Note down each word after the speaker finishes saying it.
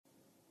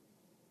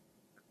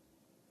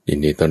ยิน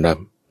ดีต้อนรับ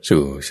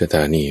สู่สถ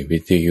านีวิ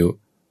ทยุ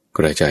ก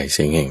ระจายเ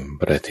สียงแห่ง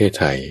ประเทศ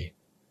ไทย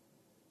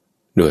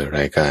ด้วยร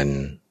ายการ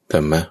ธร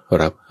รม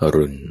รับอ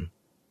รุณ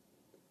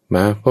ม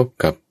าพบ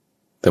กับ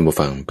ท่านผู้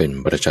ฟังเป็น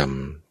ประจ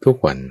ำทุก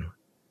วัน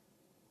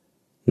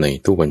ใน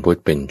ทุกวันพุธ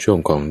เป็นช่วง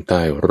ของใ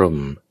ต้ร่ม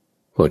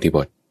โพธิบ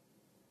ท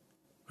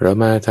เรา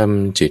มาท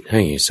ำจิตใ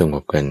ห้สง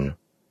บกัน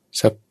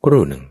สักค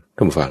รู่หนึ่ง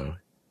ท่านผู้ฟัง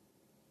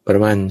ประ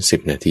มาณ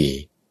10 นาที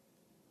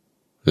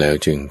แล้ว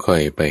จึงค่อ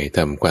ยไปท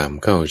ำความ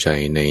เข้าใจ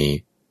ใน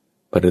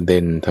ประเด็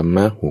นธรรม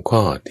ะหัวข้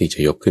อที่จะ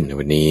ยกขึ้นใน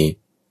วันนี้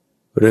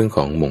เรื่องข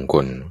องมงค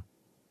ล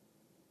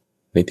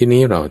ในที่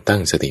นี้เราตั้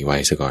งสติไว้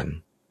ซะก่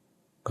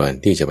อน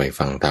ที่จะไป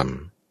ฟังธรรม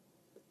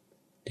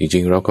จริ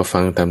งๆเราก็ฟั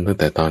งธรรมตั้ง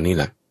แต่ตอนนี้แ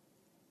หละ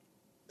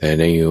แต่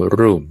ใน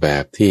รูปแบ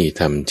บที่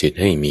ทำจิต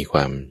ให้มีคว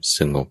ามส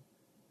งบ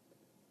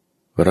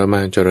เราม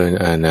าเจริญ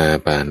อานา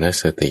ปาน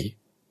สติ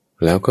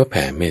แล้วก็แ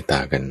ผ่เมตตา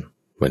กัน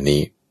วัน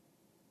นี้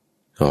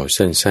เอา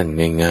สั้น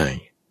ๆง่าย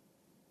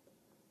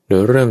ๆโด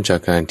ยเริ่มจา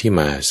กการที่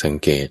มาสัง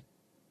เกต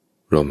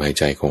ลมหาย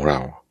ใจของเรา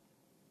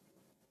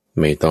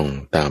ไม่ต้อง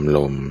ตามล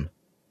ม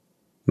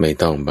ไม่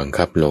ต้องบัง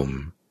คับลม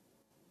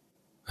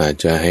อาจ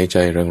จะหายใจ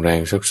แร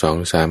งๆสัก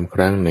2-3 ค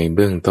รั้งในเ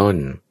บื้องต้น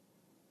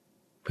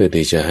เพื่อ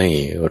ที่จะให้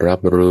รับ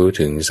รู้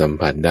ถึงสัม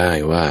ผัสได้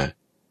ว่า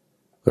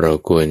เรา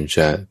ควรจ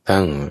ะ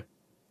ตั้ง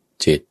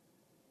จิต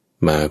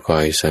มาคอ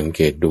ยสังเก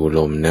ตดูล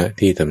มณ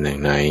ที่ตำแหน่ง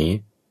ไหน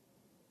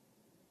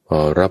พอ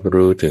รับ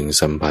รู้ถึง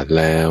สัมผัส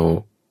แล้ว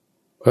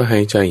ก็หา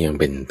ยใจอย่าง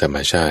เป็นธรรม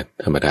ชาติ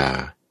ธรรมดา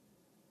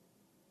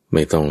ไ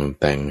ม่ต้อง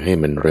แต่งให้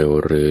มันเร็ว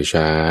หรือ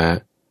ช้า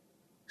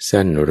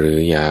สั้นหรือ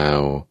ยาว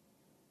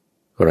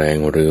แรง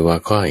หรือว่า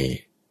ค่อย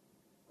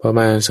พอม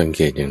าสังเ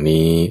กตอย่าง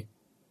นี้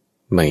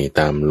ไม่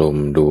ตามลม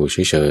ดู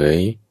เฉย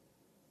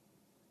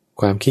ๆ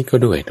ความคิดก็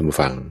ด้วยท่านผู้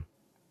ฟัง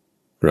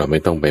เราไม่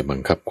ต้องไปบัง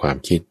คับความ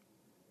คิด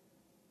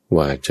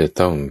ว่าจะ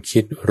ต้องคิ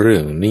ดเรื่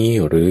องนี้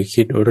หรือ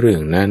คิดเรื่อ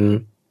งนั้น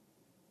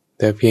แ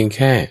ต่เพียงแ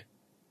ค่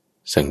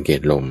สังเก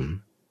ตลม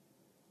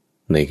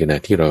ในขณะ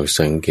ที่เรา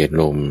สังเกต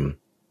ลม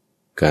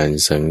การ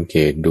สังเก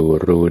ตดู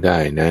รู้ได้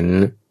นั้น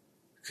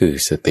คือ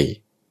ส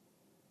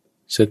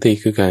ติ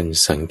คือการ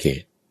สังเก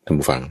ตท่าน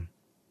ผู้ฟัง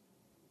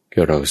คื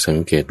อเราสัง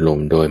เกตลม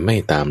โดยไม่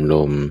ตามล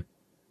ม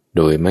โ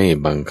ดยไม่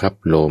บังคับ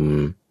ลม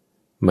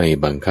ไม่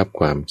บังคับ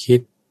ความคิด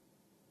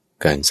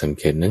การสัง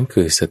เกตนั้น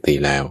คือสติ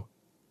แล้ว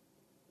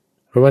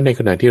เพราะว่าในข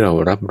ณะที่เรา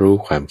รับรู้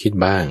ความคิด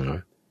บ้าง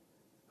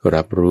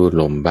รับรู้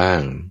ลมบ้า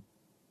ง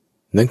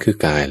นั่นคือ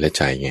กายและใ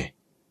จไง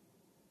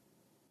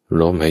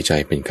ลมหายใจ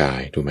เป็นกา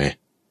ยถูกไหม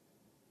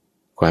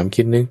ความ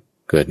คิดนึก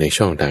เกิดใน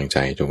ช่องทางใจ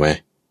ถูกไหม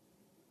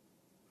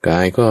กา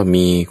ยก็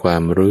มีควา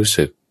มรู้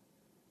สึก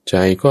ใจ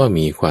ก็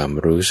มีความ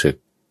รู้สึก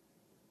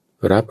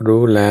รับ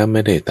รู้แล้วไ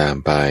ม่ได้ตาม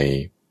ไป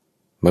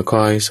มาค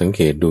อยสังเ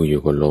กตดูอ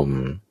ยู่กับลม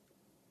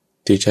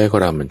ที่ใจของ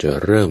เรามันจะ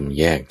เริ่ม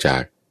แยกจา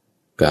ก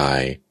กา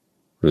ย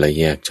และ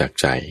แยกจาก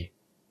ใจ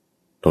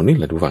ตรงนี้แ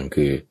หละทุกฝัง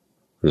คือ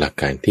หลัก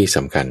การที่ส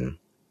ำคัญ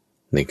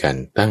ในการ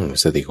ตั้ง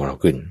สติของเรา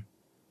ขึ้น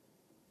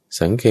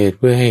สังเกตเ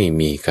พื่อให้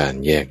มีการ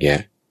แยกแย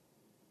ะ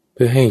เ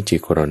พื่อให้จิต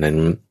ของเรานั้น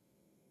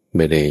ไ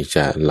ม่ได้จ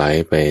ะไหล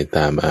ไปต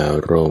ามอา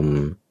รมณ์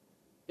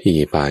ที่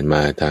ผ่านม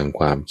าทาง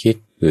ความคิด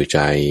คือใจ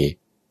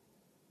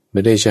ไ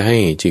ม่ได้จะให้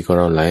จิตของ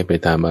เราไหลไป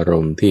ตามอาร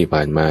มณ์ที่ผ่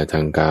านมาท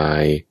างกา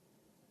ย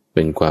เ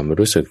ป็นความ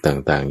รู้สึก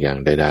ต่างๆอย่าง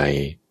ใด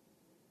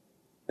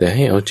ๆแต่ใ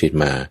ห้เอาจิต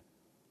มา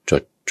จ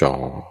ดจ่อ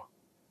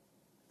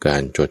กา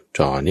รจด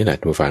จ่อนี่แหละ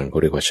ทุกฝังเขา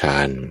เรียกว่าฌา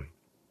น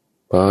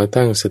พอ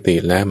ตั้งสติ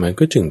แล้วมัน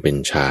ก็จึงเป็น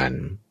ฌาน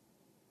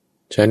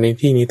ใน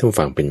ที่นี้ทุก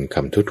ฝังเป็นค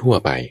ำทั่ว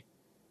ๆไป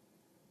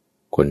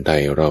คนไท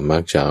ยเรามั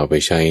กจะเอาไป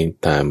ใช้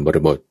ตามบ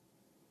ริบท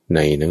ใน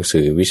หนังสื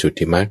อวิสุท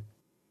ธิมรรค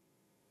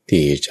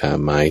ที่จะ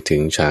หมายถึ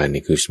งฌาน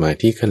นี่คือสมา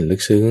ธิขั้นลึ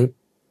กซึ้ง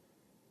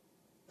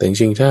แต่จ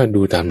ริงๆถ้า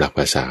ดูตามหลักภ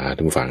าษา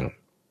ทุกฝั่ง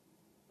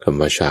คำ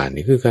ว่าฌาน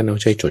นี่คือการเอา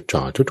ใจจดจ่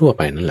อทั่วๆไ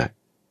ปนั่นแหละ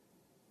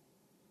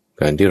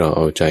การที่เราเ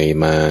อาใจ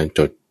มาจ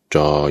ด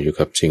จ่ออยู่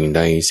กับสิ่งใ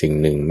ดสิ่ง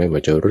หนึ่งไม่ว่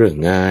าจะเรื่อง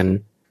งาน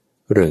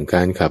เรื่องก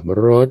ารขับ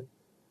รถ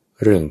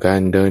เรื่องกา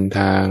รเดิน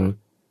ทาง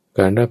ก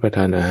ารรับประท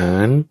านอาหา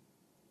ร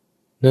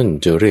นั่น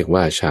จะเรียก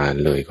ว่าฌาน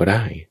เลยก็ไ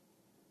ด้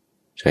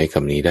ใช้ค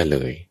ำนี้ได้เล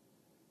ย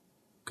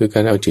คือกา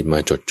รเอาจิตมา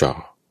จดจ่อ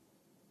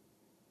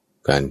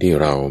การที่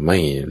เราไม่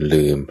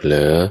ลืมเผล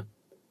อ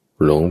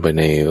หลงไป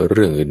ในเ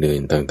รื่องอื่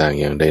นๆต่างๆ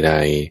อย่างใด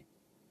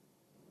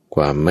ๆค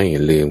วามไม่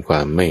ลืมคว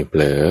ามไม่เผ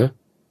ลอ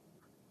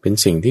เป็น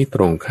สิ่งที่ต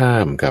รงข้า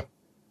มกับ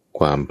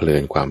ความเพลิ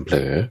นความเผล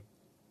อ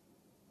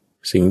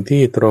สิ่ง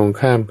ที่ตรง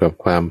ข้ามกับ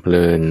ความเพ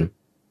ลิน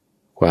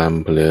ความ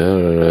เผลอ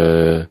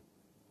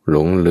หล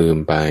งลืม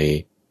ไป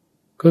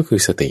ก็คือ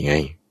สติไง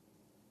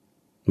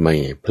ไม่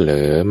เผล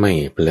อไม่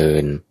เพลิ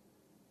น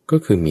ก็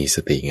คือมีส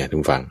ติไงทุ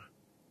กฝั่ง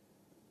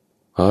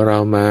พอเรา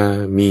มา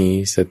มี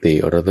สติ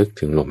ระลึก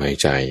ถึงลมหาย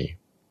ใจ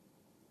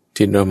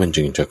จิตเรามัน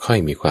จึงจะค่อย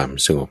มีความ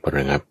สงบร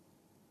ะงั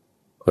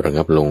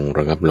บล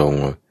ง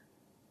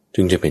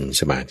จึงจะเป็น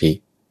สมาธิ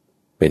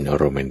เป็นอา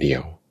รมณ์เดีย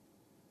ว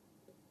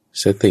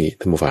สติ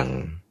ธรรมฟัง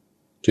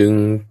จึง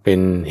เป็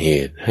นเห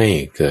ตุให้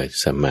เกิด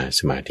สัมมาส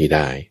มาธิไ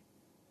ด้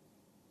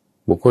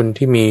บุคคล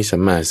ที่มีสั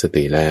มมาส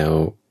ติแล้ว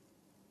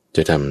จ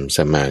ะทำส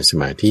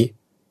มาธิ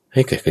ใ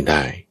ห้เกิดขึ้นไ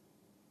ด้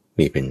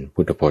นี่เป็น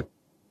พุทธพจน์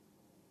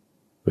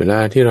เวลา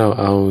ที่เรา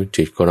เอา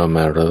จิตของเราม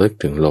าระลึก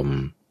ถึงลม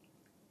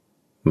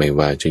ไม่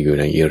ว่าจะอยู่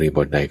ในอิริยาบ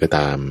ถใดก็ต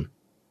าม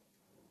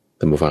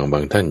ท่านผู้ฟังบา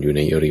งท่านอยู่ใน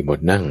อิริยาบถ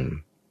นั่ง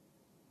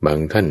บาง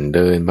ท่านเ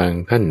ดินบาง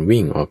ท่าน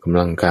วิ่งออกกำ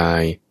ลังกา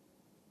ย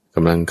ก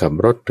ำลังขับ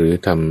รถหรือ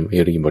ทำอิ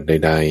ริยาบถใ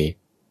ด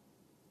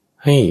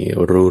ๆให้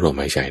รู้ลม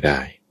หายใจได้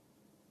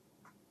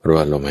เพราะ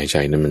ว่าลมหายใจ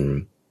นั้นมัน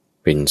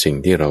เป็นสิ่ง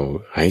ที่เรา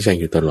หายใจ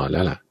อยู่ตลอดแ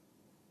ล้วล่ะ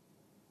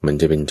มัน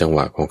จะเป็นจังหว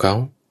ะของเขา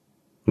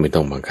ไม่ต้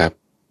องบังคับ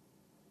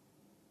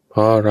พ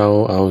อเรา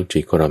เอาจิ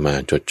ตของเรามา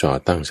จดจ่อ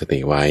ตั้งสติ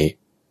ไว้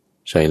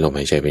ใช้ลมห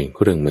ายใจเป็นเค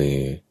รื่องมือ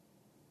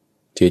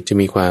จิตจะ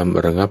มีความ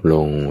ระงับล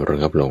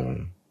ง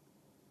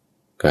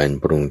การ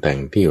ปรุงแต่ง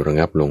ที่ระ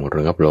งับล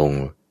ง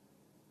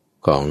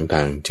ของท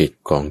างจิต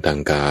ของทาง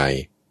กาย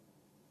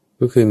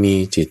ก็คือมี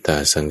จิตต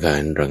สังขา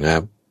รระงั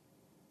บ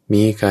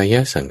มีกาย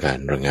สังขาร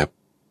ระงับ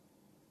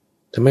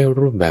ทำให้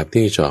รูปแบบ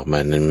ที่จะออกมา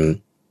นั้น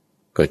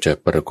ก็จะ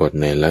ปรากฏ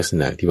ในลักษ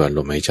ณะที่ว่าล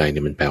มหายใจเ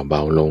นี่ยมันแผ่วเบ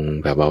าล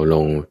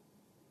ง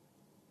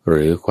ห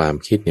รือความ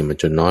คิดเนี่ยมัน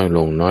จะน้อย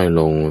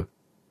ลง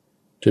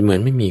จนเหมือ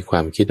นไม่มีคว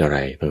ามคิดอะไร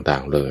ต่า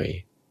งๆเลย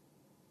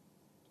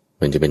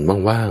มันจะเป็น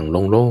ว่าง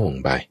ๆโล่ง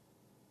ๆไป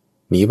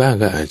มีบ้าง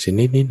ก็อาจจะ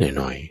นิดๆ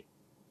หน่อย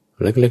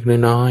ๆเล็ก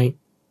ๆน้อย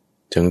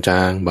ๆจ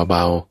างๆเบ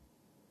า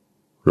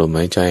ๆลมห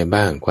ายใจ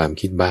บ้างความ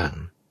คิดบ้าง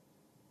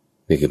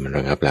นี่คือมันร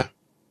ะงับละ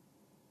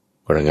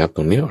ระงับต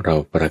รงนี้เรา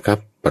ประคับ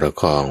ประ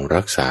คอง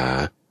รักษา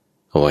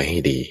เอาไว้ให้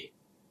ดี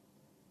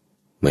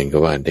เหมือนกั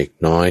บว่าเด็ก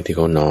น้อยที่เข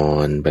านอ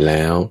นไปแ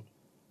ล้ว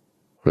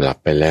หลับ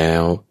ไปแล้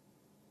ว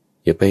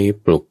อย่าไป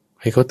ปลุก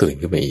ให้เขาตื่น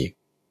ขึ้นมาอีก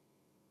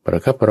ประ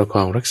คับประค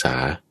องรักษา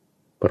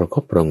ประค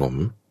บประหงม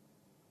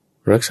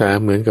รักษา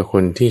เหมือนกับค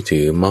นที่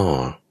ถือหม้อ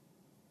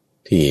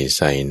ที่ใ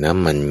ส่น้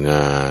ำมันง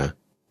า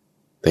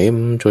เต็ม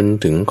จน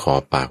ถึงขอ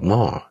บปากหม้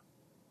อ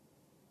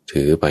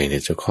ถือไปเนี่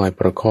ยจะคอย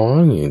ประคอง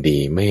อย่างดี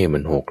ไม่ให้มั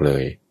นหกเล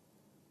ย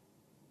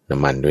น้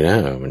ำมันด้วยนะ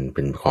มันเ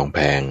ป็นของแพ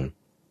ง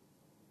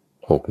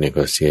หกเนี่ย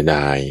ก็เสียด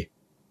าย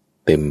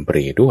เต็มป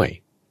รีด้วย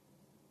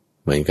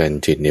เหมือนกัน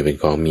จิตเนี่ยเป็น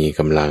ของมี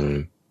กำลัง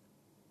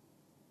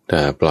ถ้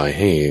าปล่อย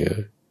ให้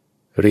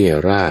เรี่ย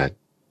ราด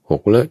ห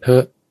กเลอะเทอ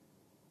ะ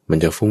มัน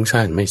จะฟุ้งซ่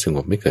านไม่สง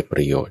บไม่เกิดป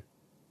ระโยชน์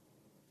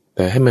แ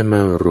ต่ให้มันม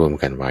ารวม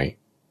กันไว้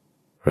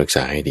รักษ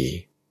าให้ดี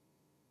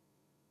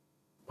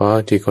พอ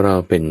จิตของเรา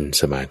เป็น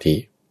สมาธิ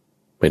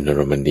เป็นอาร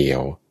มณ์เดีย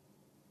ว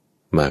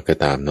มากก็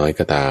ตามน้อย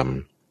ก็ตาม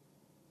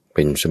เ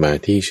ป็นสมา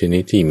ธิชนิ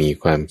ดที่มี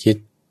ความคิด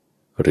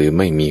หรือไ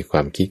ม่มีคว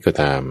ามคิดก็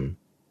ตาม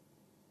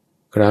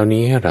คราว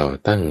นี้ให้เรา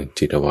ตั้ง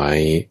จิตเอาไว้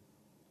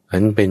อั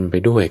นเป็นไป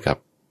ด้วยกับ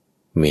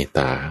เมตต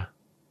า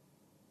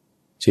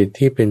จิต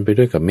ที่เป็นไป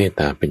ด้วยกับเมต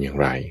ตาเป็นอย่าง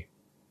ไร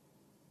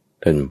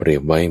ท่านเปรีย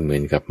บไว้เหมือ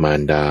นกับมา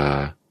รดา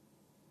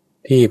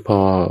ที่พ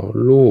อ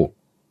ลูก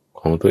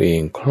ของตัวเอง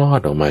คลอด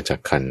ออกมาจาก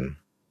ครรภ์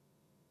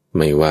ไ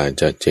ม่ว่า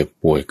จะเจ็บ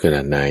ป่วยขน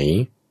าดไหน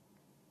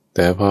แ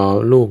ต่พอ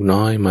ลูก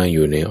น้อยมาอ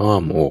ยู่ในอ้อ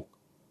มอก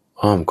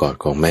อ้อมกอด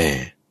ของแม่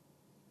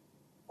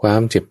ควา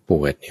มเจ็บป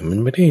วดเนี่ยมัน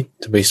ไม่ได้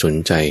จะไปสน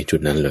ใจจุด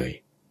นั้นเลย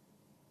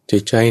จิ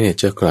ตใจเนี่ย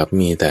จะกลับ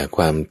มีแต่ค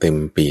วามเต็ม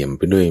เปี่ยมไ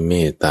ปด้วยเม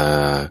ตตา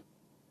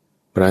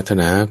ปรารถ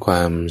นาคว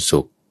าม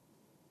สุข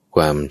ค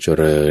วามเจ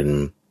ริญ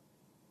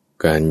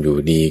การอยู่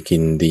ดีกิ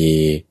นดี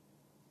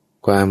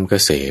ความเก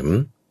ษม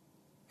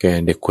แก่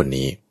เด็กคน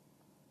นี้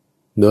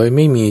โดยไ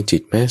ม่มีจิ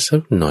ตแม้สั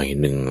กหน่อย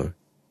หนึ่ง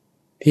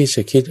ที่จ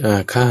ะคิดอา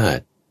ฆาต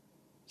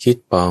คิด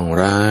ปอง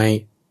ร้าย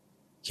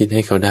คิดใ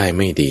ห้เขาได้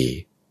ไม่ดี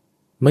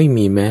ไม่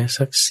มีแม้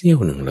สักเสี้ยว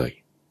หนึ่งเลย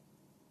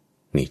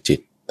นี่จิต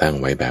ตั้ง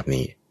ไว้แบบ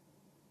นี้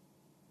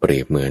เปรี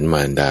ยบเหมือนม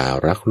ารดา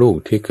รักลูก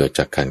ที่เกิดจ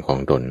ากการของ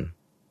ตน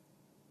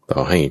ต่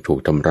อให้ถูก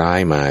ทำร้าย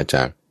มาจ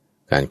าก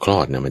การคลอ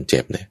ดนะมันเ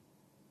จ็บเนี่ย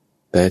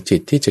แต่จิ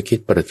ตที่จะคิด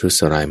ประทุษ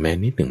ร้ายแม้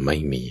นิดหนึ่งไม่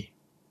มี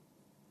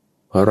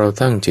พอเรา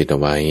ตั้งจิตเอา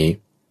ไว้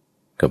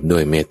กับด้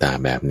วยเมตตา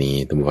แบบนี้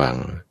ทุกวัง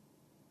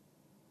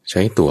ใ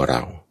ช้ตัวเร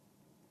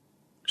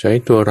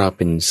าเ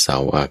ป็นเสา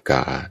อาก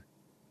าศ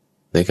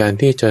ในการ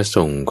ที่จะ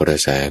ส่งกระ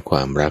แสคว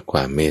ามรักคว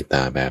ามเมตต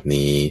าแบบ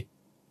นี้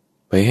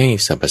ไปให้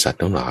สรรพสัต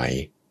ว์ทั้งหลาย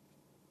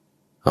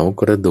เอา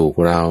กระดูก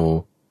เรา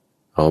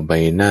เอาใบ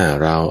หน้า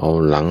เราเอา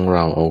หลังเร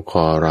าเอาค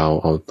อเรา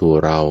เอาตัว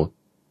เรา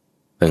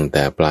ตั้งแ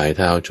ต่ปลายเ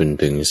ท้าจน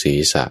ถึงศีร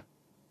ษะ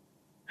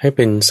ให้เ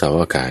ป็นเสา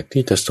อากาศ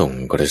ที่จะส่ง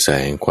กระแส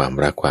ความ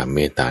รักความเม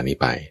ตตานี้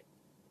ไ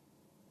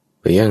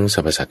ปยังสร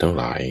รพสัตว์ทั้ง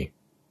หลาย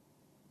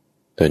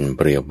ตนเ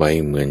ปรียบไว้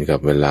เหมือนกับ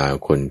เวลา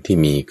คนที่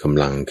มีก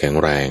ำลังแข็ง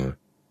แรง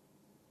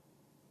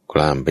ก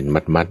ล้ามเป็น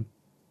มัด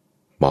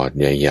ปอด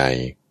ใหญ่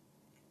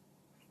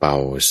ๆเป่า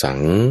สั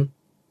ง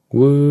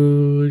วื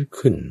ด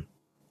ขึ้น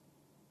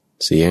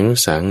เสียง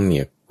สังเ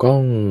นี่ยก้อ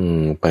ง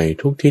ไป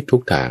ทุกทิศทุ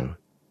กทาง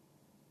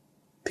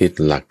ทิศ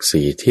หลัก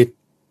4ทิศ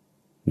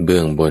เบื้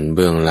องบนเ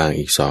บื้องล่าง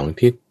อีก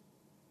2ทิศ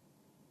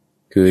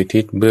คือ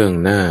ทิศเบื้อง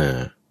หน้า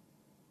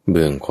เ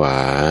บื้องขวา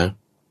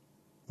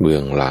เบื้อ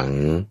งหลัง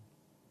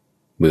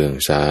เบื้อง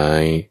ซ้า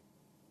ย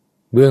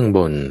เบื้องบ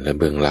นและ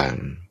เบื้องล่าง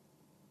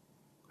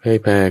ให้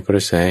แผ่กร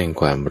ะแสแห่ง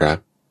ความรัก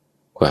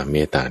ความเม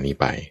ตตานี้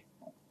ไป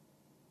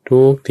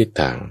ทุกทิศ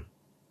ทาง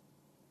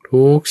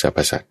ทุกสรรพ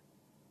สัตว์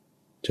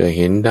จะเ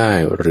ห็นได้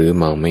หรือ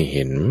มองไม่เ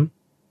ห็น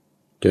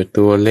จะ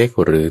ตัวเล็ก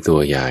หรือตัว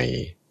ใหญ่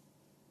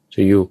จ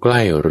ะอยู่ใก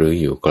ล้หรือ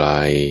อยู่ไกล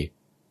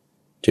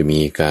จะมี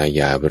กายห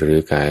ยาบหรือ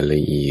กายล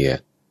ะเอียด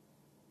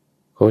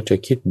เขาจะ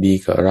คิดดี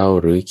กับเรา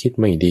หรือคิด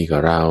ไม่ดีกั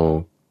บเรา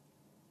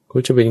เขา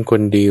จะเป็นค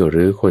นดีห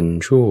รือคน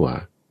ชั่ว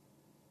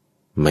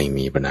ไม่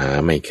มีปัญหา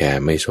ไม่แค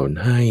ร์ไม่สน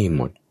ให้ห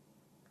มด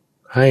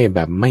ให้แบ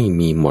บไม่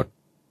มีหมด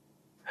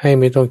ให้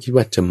ไม่ต้องคิด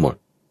ว่าจะหมด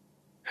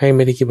ให้ไ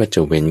ม่ได้คิดว่าจ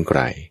ะเว้นไก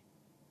ล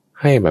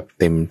ให้แบบ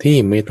เต็มที่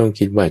ไม่ต้อง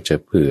คิดว่าจะ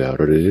เผื่อ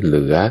หรือเห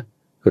ลือ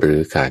หรือ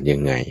ขาดยั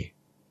งไง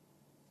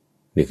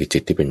นี่คือจิ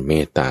ตที่เป็นเม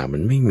ตตามั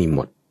นไม่มีหม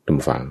ดตาม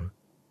ฝัง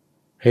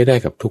ให้ได้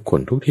กับทุกคน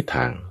ทุกทิศท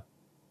าง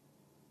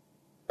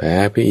แพ้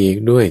ไปอีก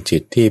ด้วยจิ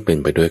ตที่เป็น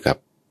ไปด้วยกับ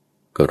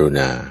กรุณ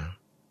า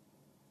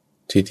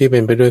จิตที่เป็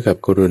นไปด้วยกับ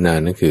กรุณา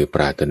นั่นคือป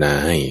รารถนา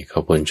ให้เขา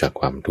พ้นจาก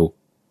ความทุกข์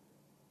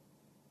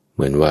เห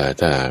มือนว่า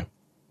ถ้า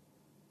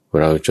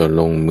เราจะ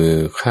ลงมือ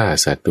ฆ่า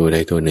สัตว์ตัวใด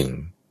ตัวหนึ่ง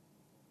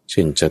เ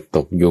ช่นจะต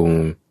บยุง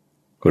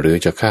หรือ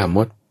จะฆ่าม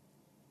ด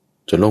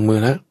จะลงมือ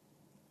แล้ว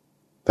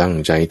ตั้ง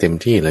ใจเต็ม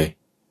ที่เลย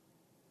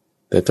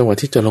แต่จังหวะ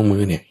ที่จะลงมื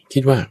อเนี่ยคิ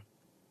ดว่า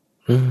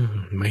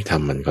ไม่ท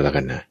ำมันก็แล้ว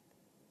กันนะ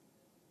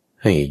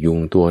ให้ยุง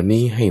ตัว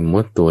นี้ให้ม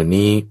ดตัว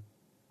นี้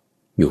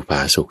อยู่ผา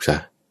สุกซะ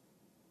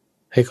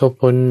ให้เขา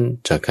พ้น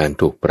จากการ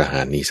ถูกประห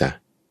ารนี้ซะ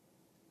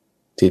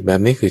จิตแบบ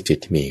นี้คือจิต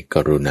ที่มีก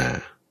รุณา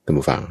ท่าน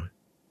ผู้ฟัง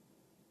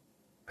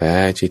แพ้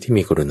จิตที่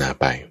มีกรุณา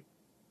ไป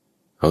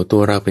เอาตั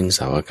วเราเป็นเส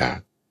าอากาศ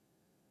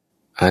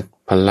อัด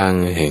พลัง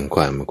แห่งค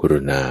วามก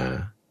รุณา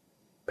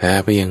แพ้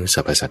ไปยังส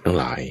รรพสัตว์ทั้ง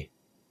หลาย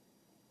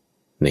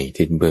ใน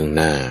ทิศเบื้องห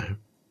น้า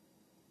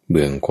เ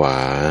บื้องขวา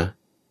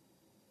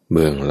เ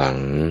บื้องหลัง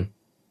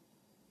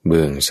เ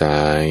บื้องซ้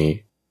าย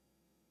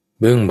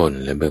เบื้องบน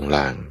และเบื้อง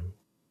ล่าง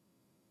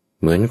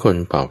เหมือนคน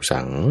เป่า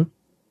สัง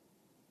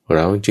เร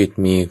าจิต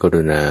มีก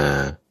รุณา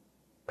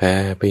แพ้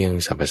ไปยัง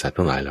สรรพสัตว์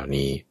ทั้งหลายเหล่า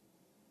นี้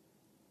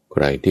ใค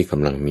รที่ก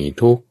ำลังมี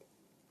ทุกข์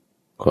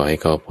ขอให้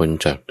เขาพ้น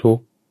จากทุก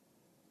ข์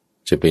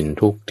จะเป็น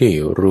ทุกข์ที่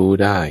รู้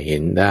ได้เห็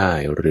นได้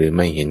หรือไ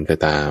ม่เห็นก็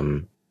ตาม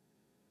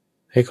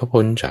ให้เขา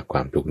พ้นจากคว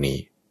ามทุกข์นี้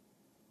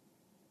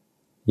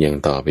ยัง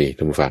ต่อไปอีก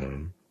ท่านผู้ฟัง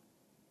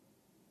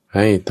ใ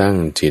ห้ตั้ง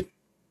จิต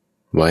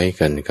ไว้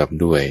กันกับ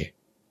ด้วย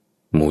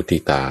มุทิ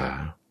ตา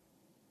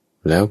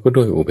แล้วก็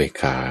ด้วยอุเบก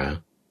ขา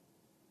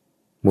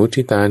มุ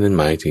ทิตานั้น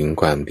หมายถึง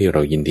ความที่เร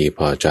ายินดีพ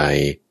อใจ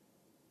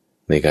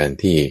ในการ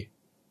ที่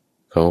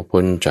เขา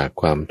พ้นจาก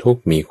ความทุก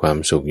ข์มีความ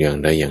สุขอย่าง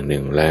ใดอย่างห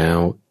นึ่งแล้ว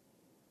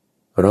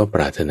เราป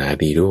รารถนา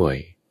ดีด้วย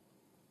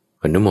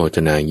อนุโมท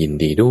นายิน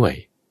ดีด้วย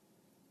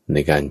ใน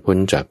การพ้น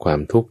จากความ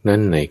ทุกข์นั้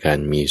นในการ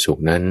มีสุ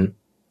ขนั้น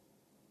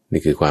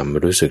นี่คือความ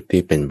รู้สึก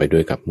ที่เป็นไปด้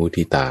วยกับมุ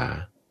ทิตา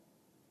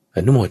อ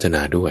นุโมทน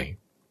าด้วย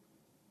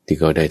ที่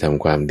เขาได้ท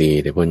ำความดี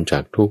ได้พ้นจา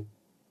กทุกข์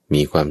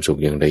มีความสุข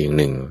อย่างใดอย่าง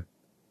หนึ่ง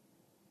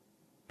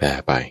แผ่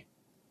ไป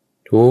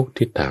ทุก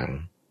ทิศทาง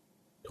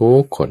ทุ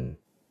กคน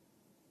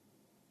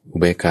อุ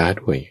เบกขา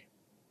ด้วย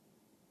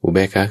อุเบ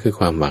กขาคือ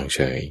ความวางเฉ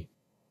ย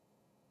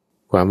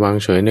ความวาง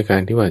เฉยในกา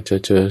รที่ว่าจะ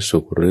เจอสุ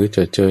ขหรือจ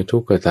ะเจอทุ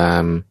กข์ก็ตา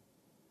ม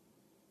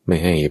ไม่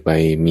ให้ไป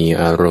มี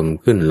อารมณ์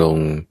ขึ้นลง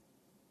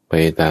ไป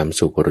ตาม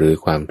สุขหรือ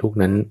ความทุกข์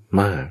นั้น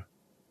มาก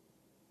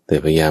แต่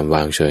พยายามว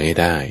างเฉยให้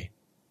ได้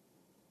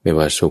ไม่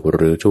ว่าสุขห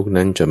รือทุกข์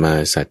นั้นจะมา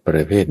สัตว์ปร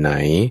ะเภทไหน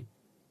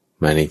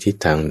มาในทิศ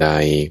ทางใด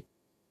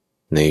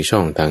ในช่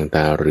องทางต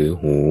าหรือ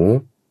หู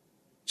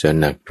จะ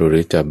หนักหรื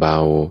อจะเบา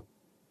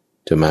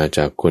จะมาจ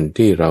ากคน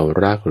ที่เรา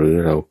รักหรือ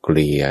เราเก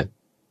ลียด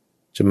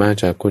จะมา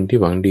จากคนที่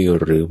หวังดี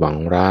หรือหวัง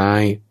ร้า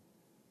ย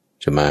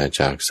จะมา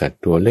จากสัต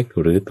ว์ตัวเล็ก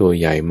หรือตัว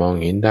ใหญ่มอง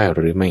เห็นได้ห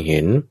รือไม่เห็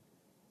น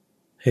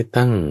ให้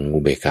ตั้งอุ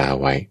เบกขา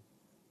ไว้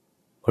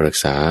รัก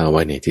ษาไ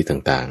ว้ในที่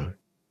ต่าง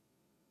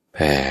ๆแ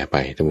ผ่ไป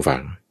ท่านผู้ฟั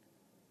ง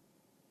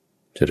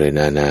เจริญ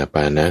อานาป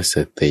านส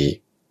ติ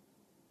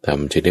ท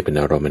ำจิตได้เป็น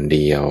อารมณ์เ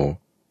ดียว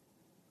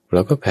แ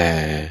ล้วก็แผ่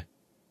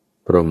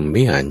พรหม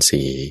วิหาร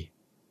สี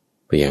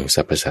ไปยังส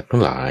รรพสัตว์ทั้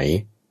งหลาย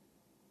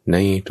ใน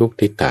ทุก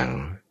ทิศทาง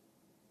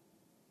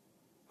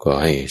ก็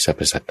ให้สรรพ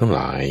สัตว์ทั้งห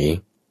ลาย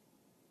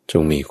จ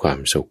งมีความ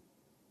สุข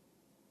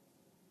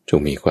จง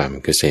มีความ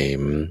เกษ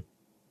ม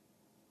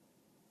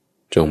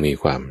จงมี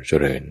ความเจ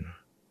ริญ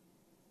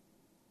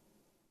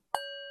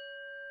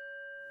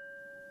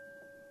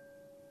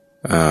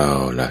เอา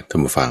ล่ะท่า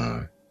นผู้ฟัง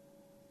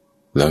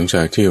หลังจ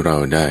ากที่เรา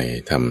ได้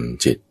ท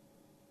ำจิต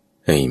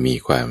ให้มี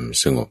ความ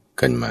สงบ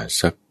กันมา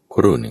สักค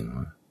รู่หนึ่ง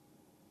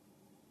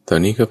ตอน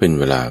นี้ก็เป็น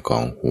เวลาขอ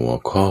งหัว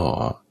ข้อ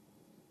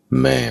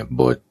แม่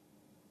บท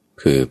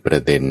คือปร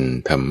ะเด็น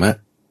ธรรมะ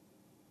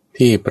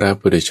ที่พระ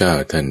พุทธเจ้า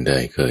ท่านได้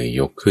เคย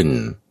ยกขึ้น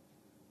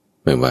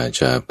ไม่ว่า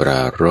จะปร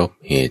ารภ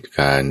เหตุก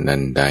ารณ์อั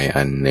นใด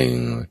อันหนึ่ง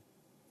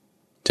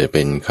จะเ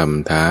ป็นค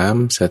ำถาม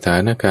สถา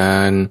นกา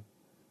รณ์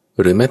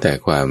หรือแม้แต่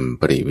ความ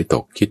ปริวิต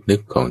กคิดนึ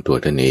กของตัว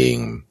ท่านเอง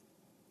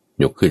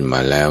ยกขึ้นม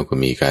าแล้วก็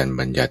มีการ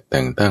บัญญัติแ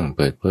ต่งตั้งเ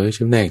ปิดเผย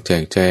ชี้แจงแจ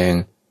กแจง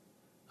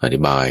อธิ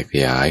บายข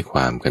ยายคว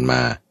ามกันม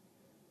า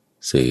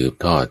สืบ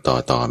ทอด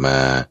ต่อมา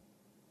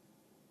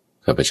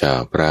ข้าพเจ้า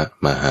พระ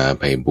มหาไ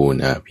พบูล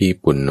ย์อภิ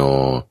ปุณโญ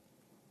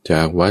จ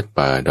ากวัด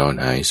ป่าดอน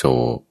หายโศ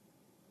ก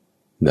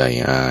ได้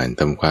อ่าน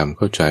ทำความเ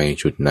ข้าใจ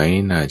จุดไหน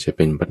น่าจะเ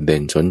ป็นประเด็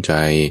นสนใจ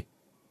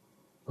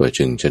ก็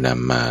จึงจะน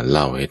ำมาเ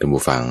ล่าให้ท่าน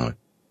ผู้ฟัง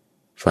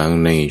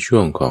ในช่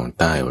วงของ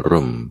ใต้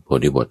ร่มโพ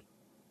ธิบท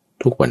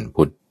ทุกวัน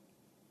พุธ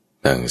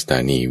ทางสถา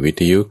นีวิ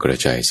ทยุกระ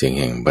จายเสียง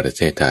แห่งประเ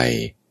ทศไทย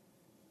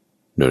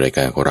โดยรายก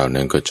ารของเรา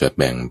นั้นก็จะ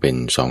แบ่งเป็น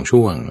2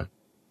ช่วง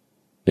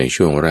ใน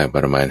ช่วงแรกป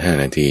ระมาณ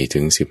5นาทีถึ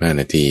ง15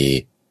นาที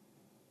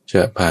จ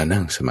ะพา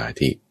นั่งสมา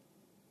ธิ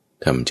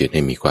ทำจิตใ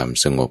ห้มีความ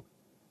สงบ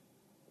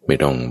ไม่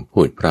ต้อง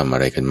พูดพร่ำอะ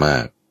ไรกันมา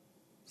ก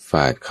ฟ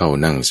าดเข้า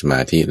นั่งสม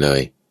าธิเล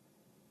ย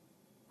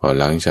พอ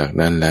หลังจาก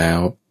นั้นแล้ว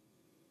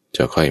จ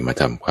ะค่อยมา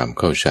ทำความ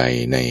เข้าใจ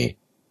ใน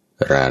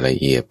รายละ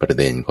เอียดประ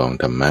เด็นของ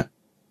ธรรมะ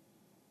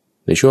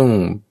ในช่วง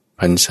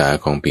พรรษา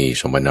ของปี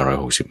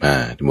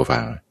2565ท่านผู้ฟั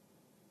ง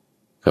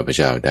ข้าพเ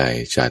จ้าได้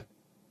จัด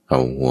เอา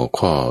หัว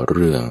ข้อเ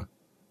รื่อง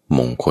ม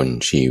งคล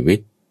ชีวิต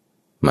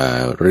มา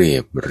เรีย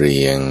บเรี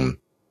ยง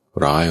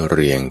ร้อยเ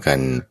รียงกัน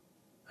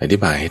อธิ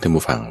บายให้ท่าน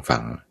ผู้ฟั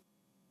ง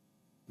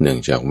เนื่อง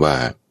จากว่า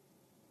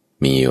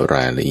มีร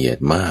ายละเอียด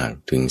มาก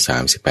ถึง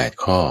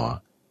38ข้อ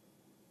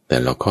แต่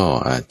ละข้อ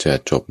อาจจะ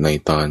จบใน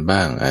ตอนบ้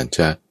างอาจจ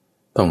ะ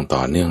ต้องต่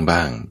อเนื่อง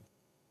บ้าง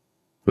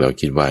เรา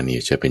คิดว่านี่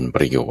จะเป็นป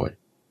ระโยชน์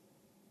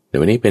ใน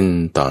วันนี้เป็น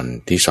ตอน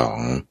ที่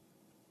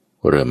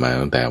2เริ่มมา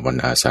ตั้งแต่วัน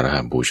อาสาฬห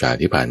บูชา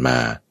ที่ผ่านมา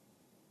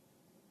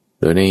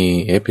โดยใน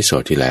เอพิโซ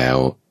ดที่แล้ว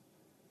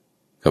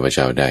ข้าพเ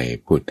จ้าได้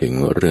พูดถึง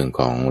เรื่อง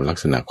ของลัก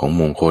ษณะของ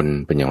มงคล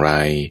เป็นอย่างไร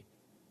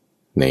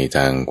ในท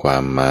างควา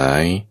มหมา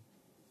ย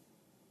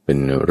เป็น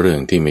เรื่อง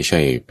ที่ไม่ใ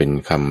ช่เป็น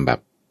คำแบบ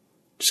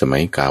สมั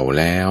ยเก่า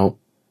แล้ว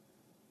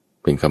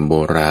เป็นคำโบ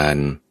ราณ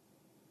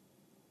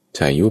ช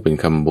ายุเป็น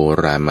คำโบ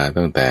ราณมา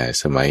ตั้งแต่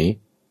สมัย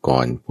ก่อ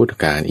นพุทธ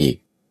กาลอีก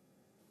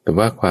แต่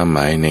ว่าความหม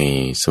ายใน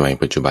สมัย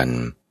ปัจจุบัน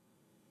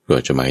ก็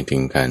จะหมายถึ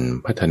งการ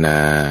พัฒนา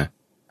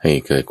ให้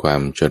เกิดควา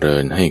มเจริ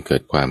ญให้เกิ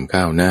ดความ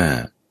ก้าวหน้า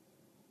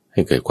ใ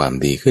ห้เกิดความ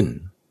ดีขึ้น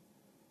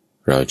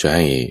เราจะใ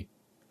ห้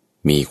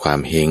มีความ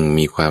เฮง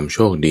มีความโช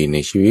คดีใน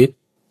ชีวิต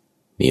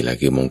นี่แหละ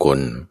คือมงคล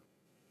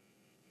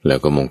แล้ว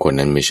ก็มงคล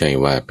นั้นไม่ใช่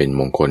ว่าเป็น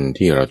มงคล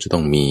ที่เราจะต้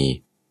องมี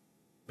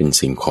เป็น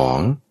สิ่งของ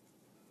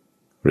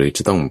หรือจ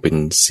ะต้องเป็น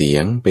เสีย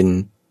งเป็น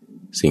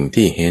สิ่ง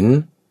ที่เห็น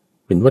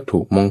เป็นวัตถุ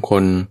มงค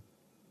ล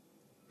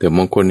แต่ม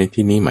งคลใน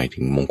ที่นี้หมายถึ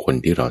งมงคล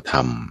ที่เราท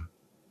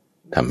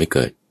ำให้เ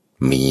กิด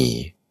มี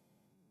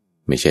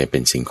ไม่ใช่เป็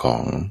นสิ่งขอ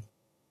ง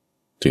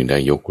จึงได้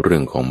ยกเรื่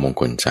องของมง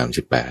คล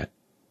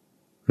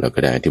38แล้วก็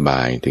ได้อธิบ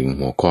ายถึง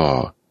หัวข้อ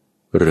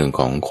เรื่อง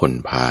ของคน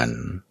พาล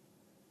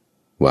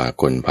ว่า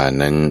คนพาล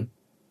นั้น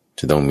จ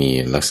ะต้องมี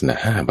ลักษณะ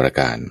5ประ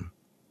การ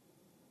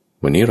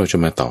วันนี้เราจะ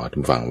มาต่อทุ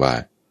กฝั่งว่า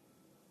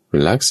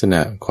ลักษณ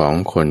ะของ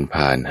คนพ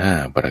าล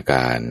5ประก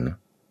าร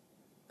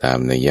ตาม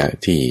นัยยะ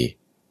ที่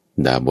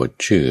ดาบท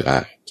ชื่ออ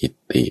กิต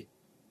ติ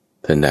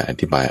ท่านได้อ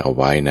ธิบายเอา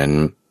ไว้นั้น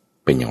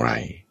เป็นอย่างไร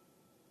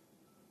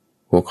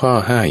หัวข้อ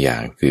5อย่า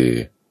งคือ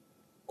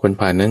คน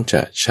พาลนั้นจ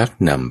ะชัก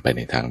นำไปใ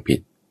นทางผิด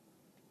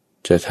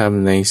จะท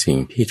ำในสิ่ง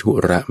ที่ธุ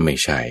ระไม่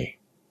ใช่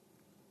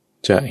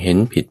จะเห็น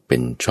ผิดเป็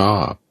นชอ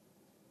บ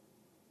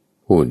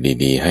พูด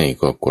ดีๆให้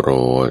ก็โกร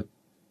ธ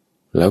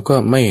แล้วก็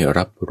ไม่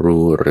รับ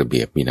รู้ระเ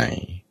บียบวินัย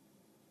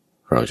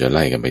เราจะไ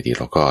ล่กันไปที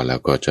ละข้อแล้ว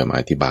ก็จะมา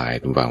อธิบาย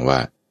ทุกฝั่งว่า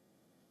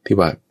ที่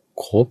ว่า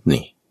ครบ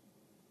นี่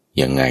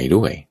ยังไง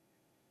ด้วย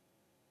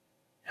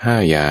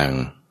5อย่าง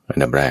อัน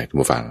ดับแรกทุ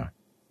กฝั่ง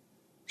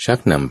ชัก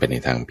นำไปใน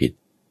ทางผิด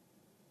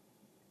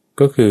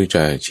ก็คือจ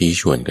ะชี้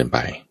ชวนกันไป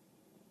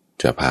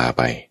จะพาไ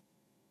ป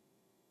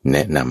แน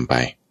ะนำไป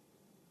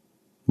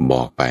บ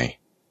อกไป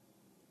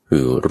คื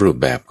อรูป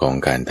แบบของ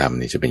การทำ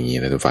นี่จะเป็นอย่างนี้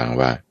นะทุกฝั่ง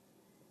ว่า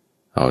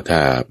เอาถ้า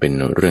เป็น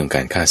เรื่องก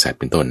ารฆ่าสัตว์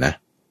เป็นต้นนะ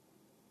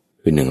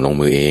คือ1ลง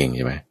มือเองใ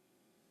ช่ไหม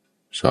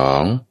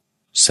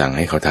2สั่งใ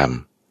ห้เขาท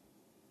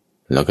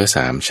ำแล้วก็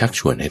3ชัก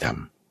ชวนให้ท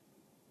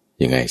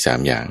ำยังไง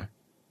3อย่าง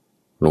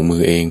ลงมื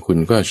อเองคุณ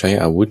ก็ใช้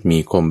อาวุธมี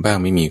คมบ้าง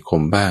ไม่มีค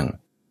มบ้าง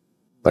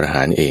ประห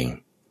ารเอง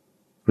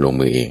ลง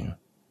มือเอง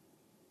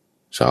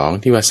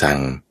2ที่ว่าสั่ง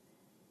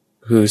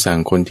คือสั่ง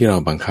คนที่เรา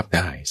บังคับไ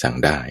ด้สั่ง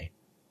ได้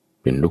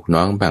เป็นลูก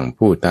น้องบ้าง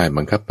ผู้ใต้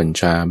บังคับบัญ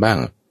ชาบ้าง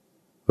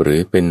หรื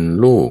อเป็น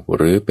ลูก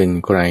หรือเป็น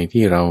ใคร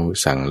ที่เรา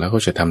สั่งแล้วก็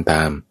จะทำต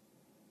าม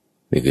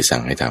นี่คือสั่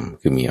งให้ท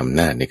ำคือมีอำ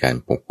นาจในการ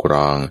ปกคร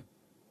อง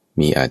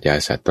มีอาญา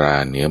สัตรา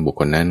เหนือบุค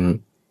คลนั้น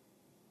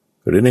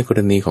หรือในกร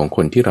ณีของค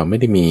นที่เราไม่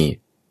ได้มี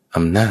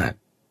อำนาจ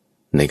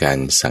ในการ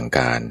สั่งก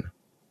าร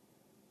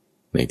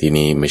ในที่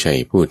นี้ไม่ใช่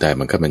ผู้ใต้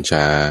บังคับบัญช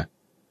า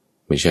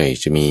ไม่ใช่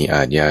จะมีอ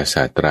าญา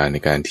สัตราใน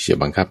การที่จะ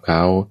บังคับเข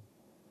า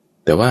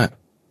แต่ว่า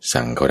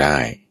สั่งเขาได้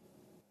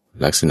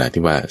ลักษณะ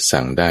ที่ว่า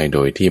สั่งได้โด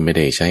ยที่ไม่ไ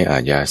ด้ใช้อา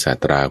ญาสั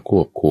ตราค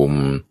วบคุม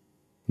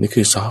นี่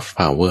คือซอฟต์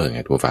พาวเวอร์ไง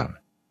ทุกฝั่ง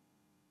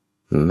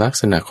ลัก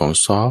ษณะของ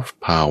ซอฟต์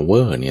พาวเว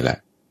อร์นี่แหละ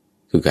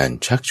คือการ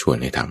ชักชวน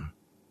ให้ท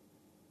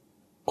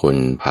ำคน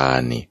พา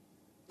ลนี่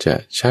จะ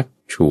ชัก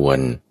ชวน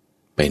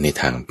ไปใน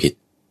ทางผิด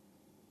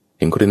อ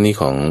ย่างกรณี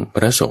ของพ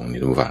ระสงฆ์นี่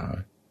ทุกฝั่ง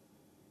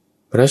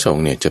พระสง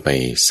ฆ์เนี่ยจะไป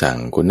สั่ง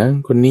คนนั้น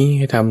คนนี้ใ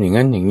ห้ทำอย่าง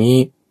นั้นอย่างนี้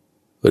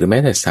หรือแม้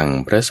แต่สั่ง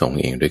พระสงฆ์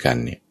เองด้วยกัน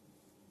เนี่ย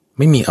ไ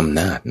ม่มีอำ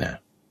นาจนะ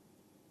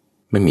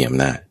ไม่มีอ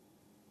ำนาจ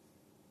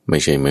ไม่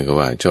ใช่เหมือนกับ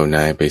ว่าเจ้าน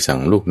ายไปสั่ง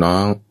ลูกน้อ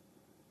ง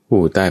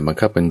ผู้ใต้บัง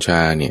คับบัญช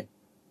าเนี่ย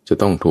จะ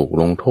ต้องถูก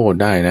ลงโทษ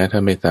ได้นะถ้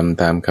าไม่ท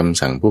ำตามค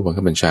ำสั่งผู้บัง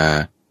คับบัญชา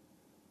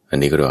อัน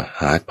นี้ก็เรียกว่า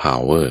hard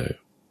power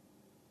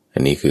อั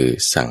นนี้คือ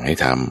สั่งให้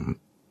ท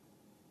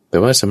ำแต่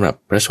ว่าสำหรับ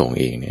พระสงฆ์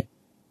เองเนี่ย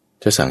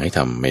จะสั่งให้ท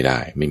ำไม่ได้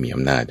ไม่มีอ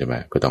ำนาจใช่ไหม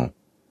ก็ต้อง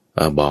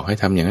บอกให้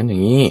ทำอย่างนั้นอย่า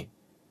งนี้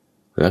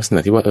ลักษณะ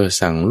ที่ว่า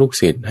สั่งลูก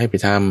ศิษย์ให้ไป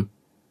ท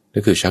ำนั่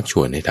นคือชักช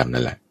วนให้ทำ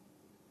นั่นแหละ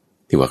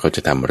ที่ว่าเขาจ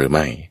ะทำหรือไ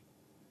ม่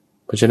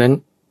เพราะฉะนั้น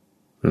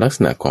ลักษ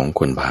ณะของ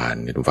คนพาล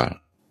เนี่ยทุกฝั่ง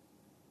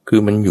คือ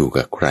มันอยู่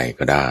กับใคร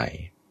ก็ได้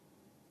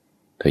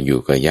ถ้าอยู่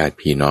กับญาติ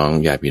พี่น้อง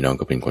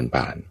ก็เป็นคนพ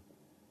าล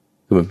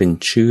คือมันเป็น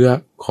เชื้อ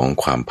ของ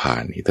ความพา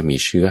ลนี่ถ้ามี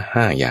เชื้อ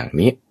5อย่าง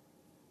นี้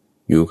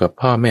อยู่กับ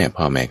พ่อแม่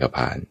ก็พ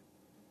าล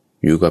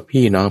อยู่กับ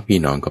พี่น้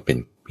องก็เป็น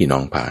พี่น้อ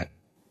งพาล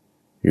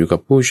อยู่กับ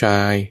ผู้ชา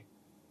ย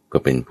ก็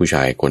เป็นผู้ช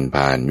ายคนพ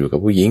าลอยู่กับ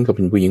ผู้หญิงก็เ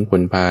ป็นผู้หญิงค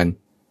นพาล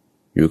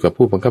อยู่กับ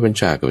ผู้บังคับบัญ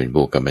ชาก็เป็น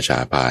ผู้บัญชา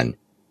พาล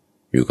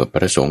อยู่กับพ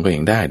ระสงฆ์ก็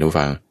ยังได้ทุก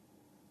ฟัง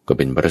ก็เ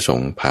ป็นพระสง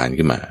ฆ์พาล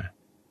ขึ้นมา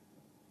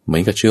เหมื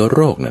อนกับเชื้อโร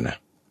คนั่นนะ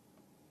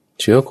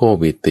เชื้อโค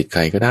วิดติดใค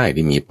รก็ได้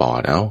ที่มีปอ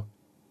ด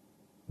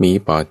มี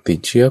ปอดติด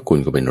เชื้อคุณ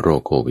ก็เป็นโร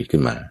คโควิดขึ้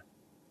นมา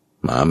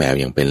หมาแมว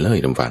ยังเป็นเลย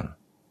ทุกฟัง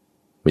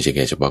ไม่ใช่แ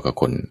ค่เฉพาะกับ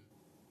คน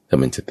แต่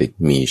มันจะติด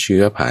มีเชื้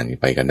อผ่าน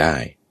ไปกันได้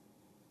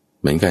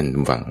เหมือนกันทุ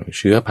กฟังเ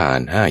ชื้อผ่าน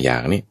5อย่า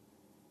งนี้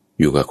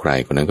อยู่กับใคร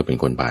คนนั้นก็เป็น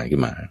คนผ่านขึ้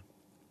นมา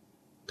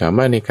ถาม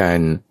ว่าในการ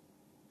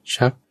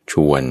ชักช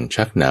วน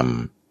ชักน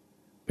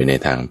ำไปใน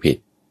ทางผิด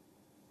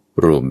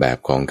รูปแบบ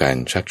ของการ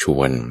ชักช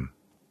วน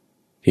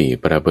ที่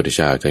พระพุทธเ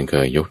จ้าท่านเค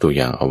ยยกตัวอ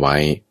ย่างเอาไว้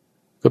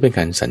ก็เป็นก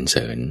ารสรรเส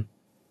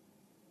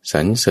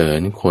ริ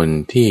ญคน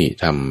ที่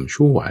ทำ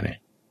ชั่วเนี่ย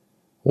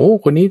โอ้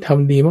คนนี้ท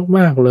ำดีม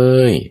ากๆเล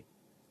ย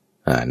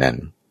นั่น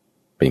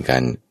เป็นกา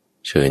ร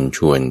เชิญช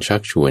วนชั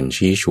กชวน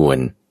ชี้ชวน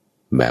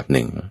แบบห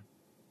นึ่ง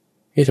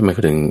ทำไมเข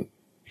าถึง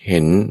เห็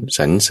นส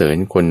รรเสริญ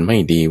คนไม่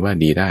ดีว่า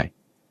ดีได้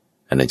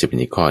อันนั้นจะเป็น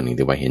อีกข้อหนึ่ง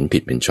ที่ว่าเห็นผิ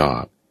ดเป็นชอ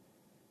บ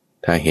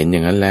ถ้าเห็นอย่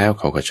างนั้นแล้ว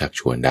เขาก็ชัก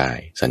ชวนได้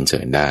สรรเสริ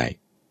ญได้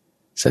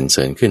สรรเส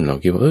ริญขึ้นเรา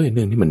คิดว่าเ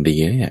รื่องนี้มันดี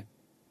นะเนี่ย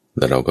แ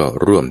ล้วเราก็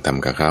ร่วมท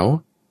ำกับเขา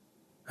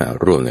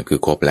ร่วมเนี่ยคือ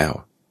คบแล้ว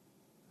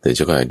แต่จ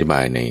ะก็อธิบา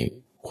ยใน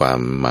ความ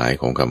หมาย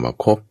ของคำว่า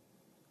คบ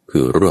คื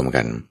อร่วม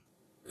กัน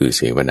คือเ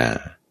สวนา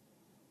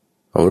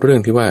เอาเรื่อง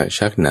ที่ว่า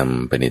ชักน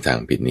ำไปในทาง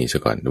ผิดนี้ซะ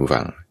ก่อนดู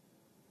ฟัง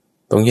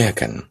ต้องแยก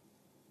กั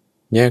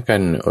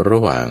นระ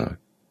หว่าง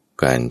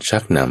การชั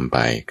กนำไป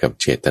กับ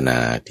เจตนา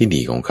ที่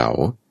ดีของเขา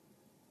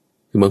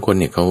คือบางคน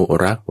เนี่ยเขา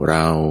รักเร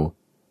า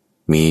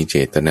มีเจ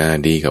ตนา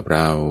ดีกับเร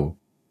า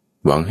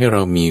หวังให้เร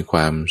ามีคว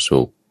าม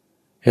สุข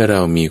ให้เร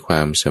ามีคว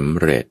ามสำ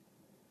เร็จ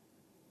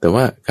แต่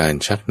ว่าการ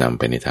ชักนำ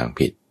ไปในทาง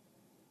ผิด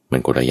มั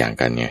นคนละอย่าง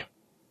กันไง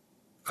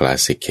คลาส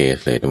สิกเคส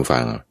เลยทุกฟั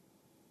ง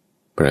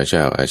พระเจ้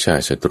าอาชา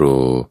ติศัตรู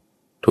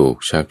ถูก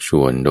ชักช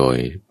วนโดย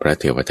พระ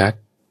เทวทัต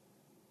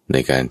ใน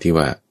การที่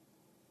ว่า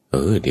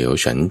เดี๋ยว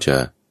ฉันจะ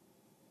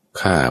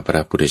ฆ่าพร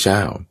ะพุทธเจ้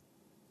า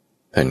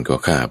ท่านก็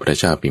ฆ่าพระ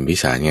เจ้าพิมพิ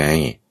สารไง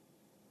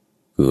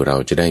คือเรา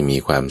จะได้มี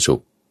ความสุ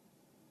ข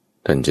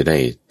ท่านจะได้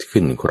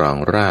ขึ้นครอง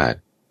ราชย์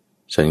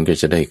ฉันก็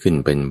จะได้ขึ้น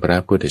เป็นพระ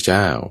พุทธเ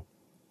จ้า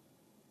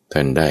ท่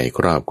านได้ค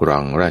รอบครอ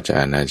งราช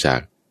อาณาจัก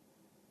ร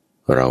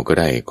เราก็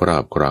ได้ครอ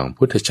บครอง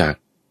พุทธจักร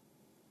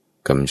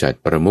กำจัด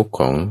ประมุข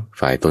ของ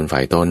ฝ่ายต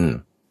น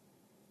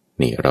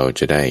นี่เรา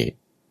จะได้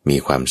มี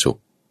ความสุข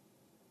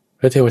พ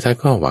ระเทวทัต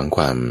ก็หวังค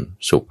วาม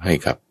สุขให้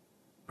กับ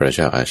พระเ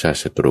จ้าอาชาติ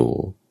ศัตรู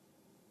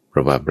เพร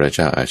าะว่าพระเ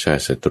จ้าอาชา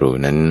ติศัตรู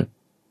นั้น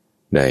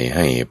ได้ใ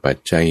ห้ปัจ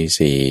จัย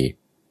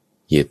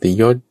4เกียรติ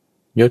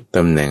ยศต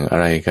ำแหน่งอะ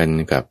ไรกัน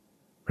กับ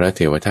พระเท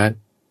วทัต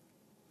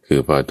คือ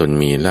พอตน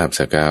มีลาภ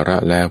สักการะ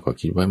แล้วก็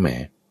คิดว่าแหม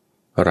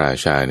พระรา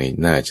ชานี่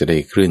น่าจะได้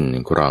ขึ้น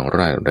ครองร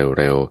าชย์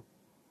เร็ว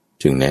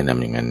ๆจึงแนะน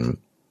ำอย่างนั้น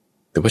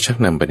แต่ว่าชัก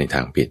นำไปในท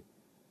างผิด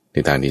ใน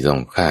ทางที่ต้อ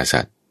งฆ่า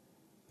สัตว์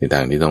ในทา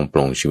งที่ต้องปล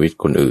งชีวิต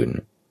คนอื่น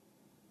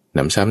น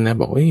ำซ้ำนะ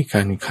บอกก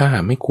ารฆ่า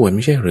ไม่ควรไ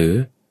ม่ใช่หรือ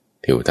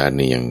เทวทัต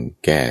นี่ยัง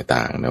แก้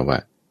ต่างนะว่า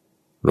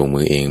ลง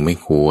มือเองไม่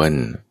ควร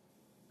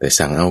แต่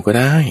สั่งเอาก็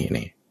ได้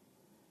นี่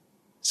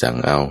สั่ง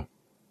เอา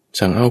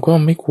ก็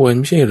ไม่ควร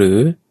ไม่ใช่หรือ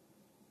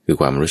คือ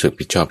ความรู้สึก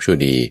ผิดชอบชั่ว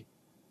ดี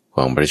ข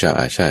องพระเจ้า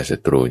อาชาติศั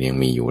ตรูยัง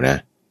มีอยู่นะ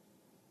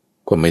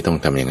ก็ไม่ต้อง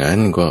ทำอย่างนั้น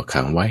ก็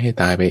ขังไว้ให้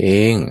ตายไปเอ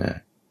ง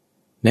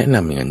แนะน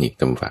ำอย่างนั้นอีก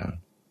ตำฝัง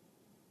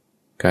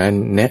การ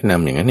แนะน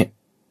ำอย่างนั้นเนี่ย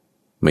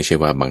ไม่ใช่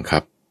ว่าบังคั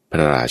บพร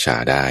ะราชา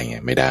ได้ไง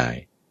ไม่ได้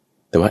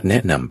แต่ว่าแน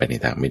ะนำไปใน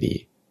ทางไม่ดี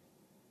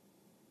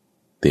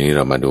ทีนี้เ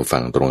รามาดู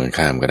ฝั่งตรงกัน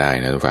ข้ามก็ได้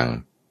นะทุกฝั่ง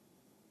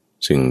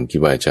ซึ่งคิด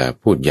ว่าจะ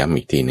พูดย้ำ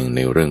อีกทีหนึ่งใน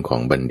เรื่องของ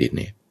บัณฑิต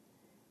เนี่ย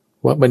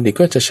ว่าบัณฑิต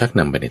ก็จะชัก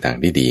นำไปในทาง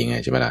ที่ดีไง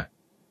ใช่ไหมล่ะ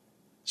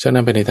ชักน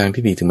ำไปในทาง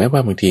ที่ดีถึงแม้ว่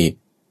าบางที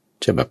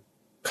จะแบบ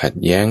ขัด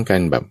แย้งกั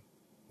นแบบ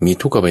มี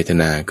ทุกขเวท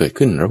นาเกิด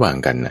ขึ้นระหว่าง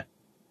กันนะ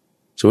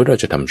สมมติเรา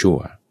จะทำชั่ว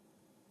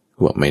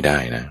บอกไม่ได้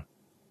นะ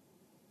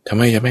ทำไ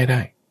มจะไม่ไ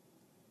ด้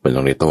เป็นล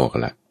องได้โต้กั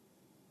นละ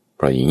เพ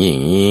ราะอย่าง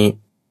นี้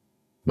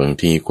บาง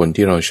ทีคน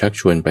ที่เราชัก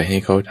ชวนไปให้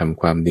เขาท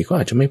ำความดีก็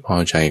อาจจะไม่พอ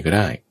ใจก็ไ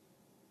ด้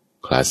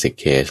คลาสสิก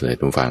เคสเลย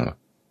ทุกฟัง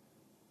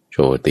โช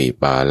ติ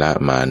ปาละ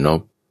มาน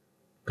พ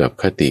กับ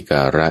คติก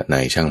าระใน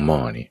ช่างหม้อ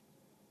นี่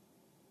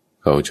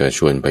เขาจะช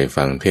วนไป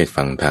ฟังเทศน์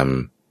ฟังธรรม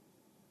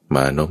ม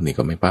านพนี่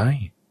ก็ไม่ไ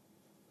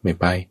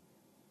ป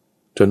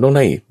จนต้องไ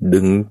ด้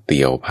ดึงเ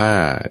ตี่ยวผ้า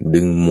ดึ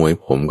งมวย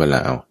ผมกันแ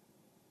ล้ว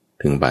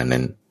ถึงป่าน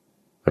นั้น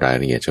ราย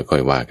ละเอียดจะค่อ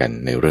ยว่ากัน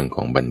ในเรื่องข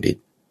องบัณฑิต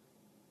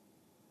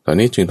ตอน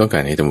นี้จึงต้องกา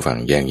รให้ท่านฟัง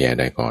แยกแยะ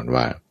ได้ก่อน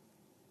ว่า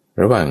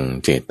ระหว่าง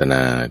เจตน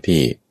า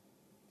ที่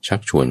ชัก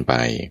ชวนไป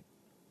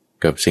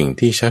กับสิ่ง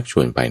ที่ชักช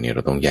วนไปเนี่ยเร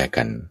าต้องแยก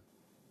กัน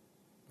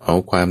เอา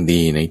ความ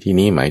ดีในที่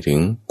นี้หมายถึง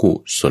กุ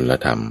ศล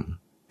ธรรม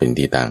เป็น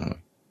ที่ตั้ง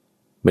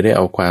ไม่ได้เ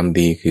อาความ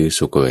ดีคือ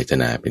สุขเวท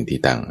นาเป็นที่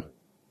ตั้ง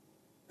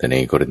แต่ใน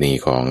กรณี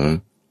ของ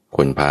ค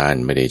นพาล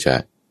ไม่ได้จะ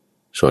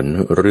สน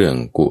เรื่อง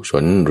กุศ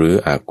ลหรือ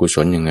อกุศ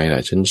ลยังไงล่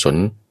ะฉันสน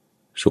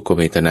สุขเ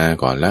วทนา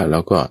ก่อนแล้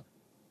วก็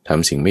ท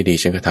ำสิ่งไม่ดี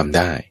ฉันก็ทำไ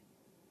ด้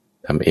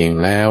ทำเอง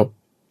แล้ว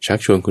ชัก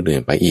ชวนคนอื่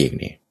นไปอีก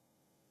นี่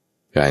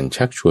การ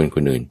ชักชวนค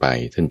นอื่นไป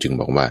ท่านจึง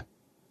บอกว่า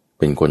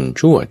เป็นคน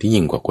ชั่วที่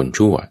ยิ่งกว่าคน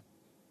ชั่ว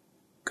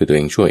คือตัวเอ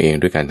งชั่วเอง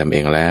ด้วยการทำเอ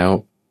งแล้ว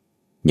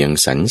ยัง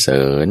สรรเส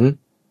ริญ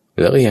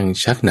แล้วก็ยัง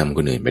ชักนำค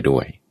นอื่นไปด้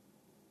วย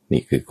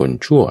นี่คือคน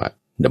ชั่ว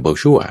ดับเบิล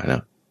ชั่วน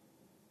ะ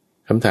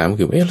คำถาม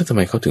คือแล้วทำไ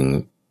มเขาถึง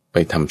ไป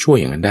ทำชั่ว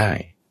อย่างนั้นได้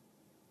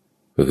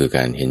ก็คือก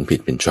ารเห็นผิด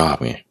เป็นชอบ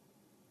ไง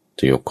จ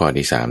ะยกข้อ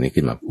ที่3นี้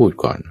ขึ้นมาพูด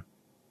ก่อน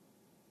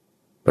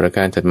ประก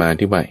ารถัดมา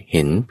ที่ว่าเ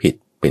ห็นผิด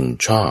เป็น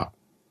ชอบ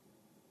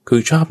คื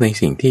อชอบใน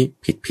สิ่งที่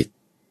ผิด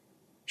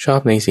ชอบ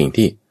ในสิ่ง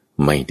ที่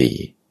ไม่ดี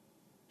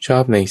ชอ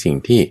บในสิ่ง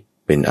ที่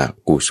เป็นอ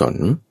กุศล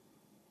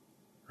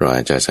เราอ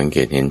าจจะสังเก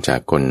ตเห็นจาก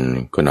คน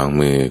กระนอง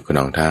มือกระน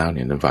องเท้าเ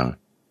นี่ยท่านฟัง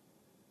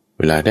เ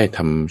วลาได้ท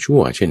ำชั่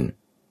วเช่น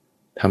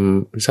ท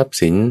ำทรัพย์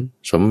สิน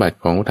สมบัติ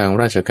ของทาง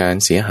ราชการ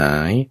เสียหา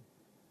ย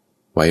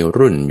วัย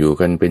รุ่นอยู่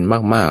กันเป็น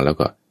มากๆแล้ว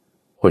ก็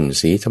พ่น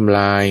สีทำล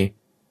าย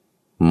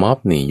ม็อบ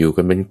นี่อยู่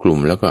กันเป็นกลุ่ม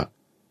แล้วก็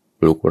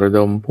ปลุกระด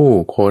มผู้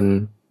คน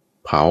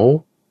เผา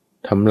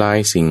ทำลาย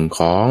สิ่งข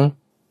อง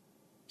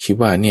คิด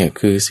ว่าเนี่ย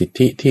คือสิท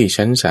ธิที่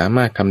ฉันสาม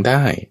ารถทำไ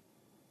ด้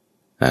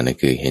นั่น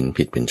คือเห็น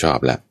ผิดเป็นชอบ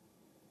ละ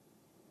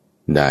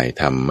ได้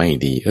ทำไม่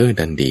ดี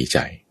ดันดีใจ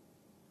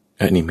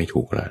นี่ไม่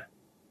ถูกละ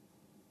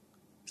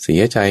เสี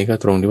ยใจก็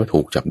ตรงที่ว่า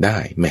ถูกจับได้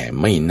แหม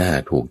ไม่น่า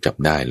ถูกจับ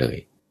ได้เลย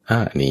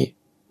อันนี้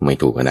ไม่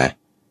ถูกนะ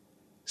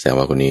แสดง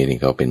ว่าคนนี้นี่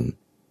เขาเป็น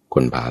ค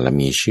นพาลและ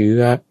มีเชื้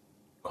อ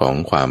ของ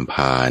ความพ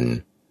าล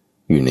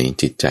อยู่ใน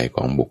จิตใจข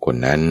องบุคคล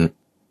นั้น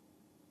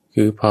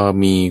คือพอ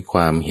มีคว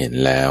ามเห็น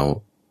แล้ว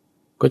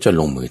ก็จะ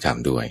ลงมือท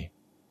ำด้วย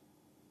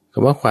ค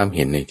ำว่าความเ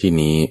ห็นในที่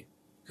นี้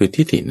คือ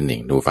ทิฏฐินั่นเอ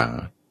งดูฟัง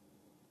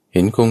เ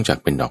ห็นกงจัก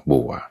รเป็นดอก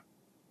บัว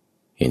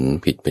เห็น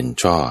ผิดเป็น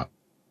ชอบ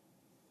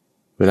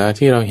เวลา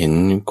ที่เราเห็น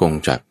กง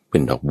จักรเป็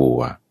นดอกบั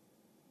ว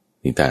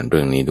นิทานเ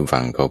รื่องนี้ดูฟั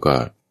งเขาก็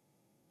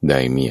ได้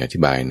มีอธิ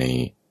บายใน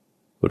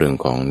เรื่อง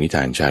ของนิท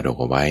านชาดก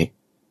เอาไว้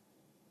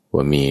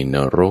ว่ามีน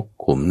รก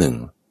ขุมหนึ่ง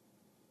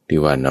ที่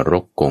ว่านร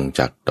กกง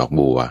จักรดอก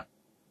บัว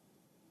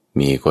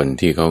มีคน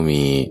ที่เขา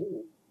มี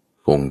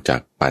กงจั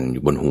กรปั่นอ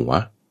ยู่บนหัว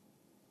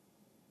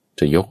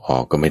จะยกออ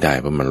กก็ไม่ได้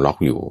เพราะมันล็อก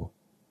อยู่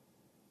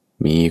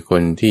มีค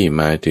นที่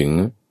มาถึง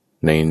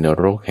ในน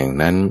รกแห่ง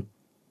นั้น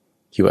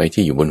คิดว่าไอ้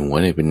ที่อยู่บนหัว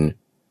เนี่ยเป็น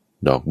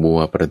ดอกบัว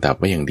ประดับ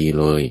ไว้อย่างดี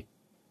เลย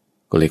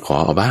ก็เลยขอ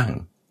เอาบ้าง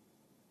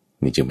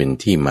นี่จึงเป็น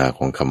ที่มาข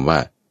องคำว่า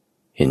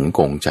เห็นก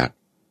งจักร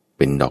เ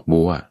ป็นดอก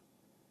บัว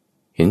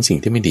เห็นสิ่ง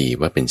ที่ไม่ดี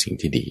ว่าเป็นสิ่ง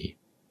ที่ดี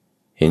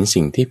เห็น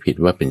สิ่งที่ผิด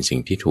ว่าเป็นสิ่ง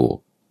ที่ถูก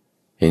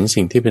เห็น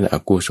สิ่งที่เป็นอ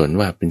กุศล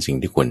ว่าเป็นสิ่ง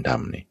ที่ควรท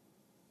ำเนี่ย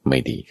ไม่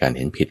ดีการเ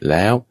ห็นผิดแ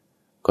ล้ว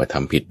ก็ท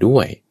ำผิดด้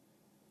วย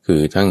คื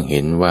อทั้งเ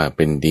ห็นว่าเ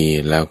ป็นดี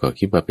แล้วก็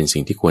คิดว่าเป็นสิ่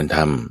งที่ควรท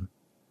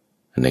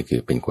ำอันนี้คื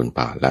อเป็นคน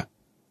ป่าละ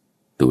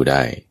ดูไ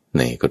ด้ใ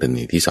นกร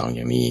ณีที่2อ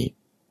ย่างนี้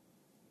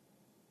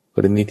ก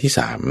รณีที่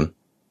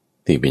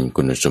3ที่เป็น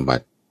คุณสมบั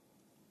ติ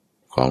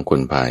ของค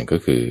นพาลก็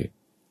คือ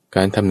ก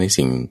ารทำใน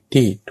สิ่ง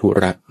ที่ธุ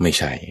ระไม่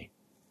ใช่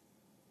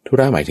ธุ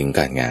ระหมายถึง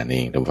การงานเอ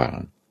งท่านฟัง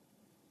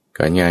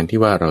การงานที่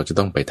ว่าเราจะ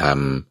ต้องไปท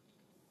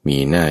ำมี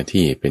หน้า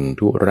ที่เป็น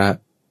ธุระ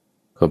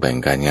ก็แบ่ง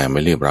การงานไว้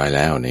เรียบร้อยแ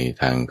ล้วใน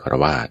ทางฆรา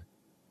วาส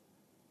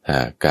ถ้า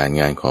การ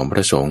งานของพร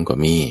ะสงฆ์ก็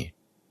มี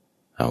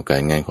เอากา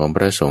รงานของพ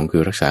ระสงฆ์คื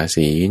อรักษา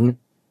ศีล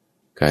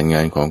การง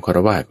านของฆร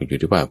าวาสก็อยู่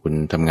ที่ว่าคุณ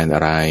ทำงานอ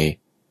ะไร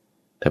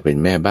ถ้าเป็น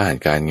แม่บ้าน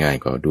การงาน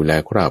ก็ดูแล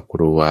ครอบค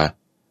รัว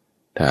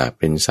ถ้าเ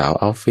ป็นสาว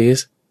ออฟฟิศ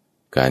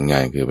การงา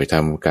นคือไปท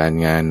ำการ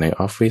งานใน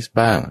ออฟฟิศ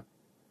บ้าง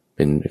เ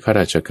ป็นข้า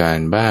ราชการ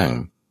บ้าง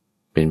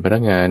เป็นพนั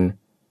กงาน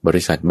บ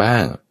ริษัทบ้า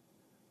ง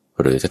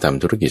หรือจะท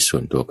ำธุรกิจส่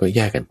วนตัวก็แย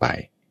กกันไป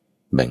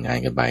แบ่งงาน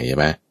กันไปใช่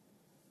ไหม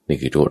นี่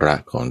คือธุระ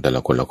ของแต่ละ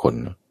คนละคน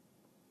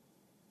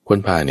คน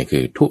พาลเนี่ยคื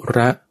อธุร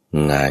ะ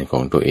งานขอ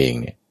งตัวเอง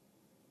เนี่ย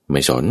ไ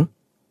ม่สน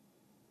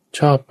ช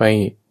อบไป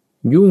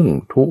ยุ่ง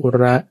ธุ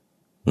ระ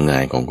งา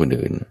นของคน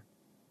อื่น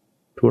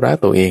ธุระ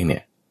ตัวเองเนี่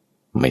ย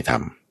ไม่ท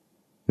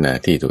ำหน้า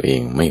ที่ตัวเอง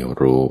ไม่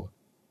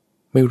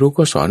รู้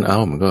ก็สอนเอา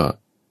มันก็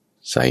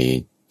ใส่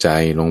ใจ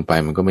ลงไป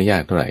มันก็ไม่ยา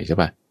กเท่าไหร่ใช่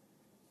ปะ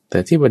แต่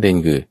ที่ประเด็น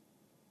คือ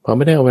พอไ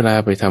ม่ได้เอาเวลา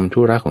ไปทำธุ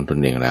ระของตน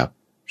เองแล้ว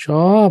ช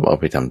อบเอา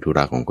ไปทำธุร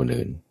ะของคน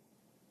อื่น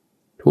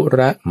ธุร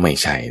ะไม่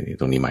ใช่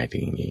ตรงนี้หมายถึ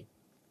งอย่างนี้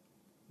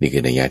นี่คื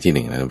อนัยยะที่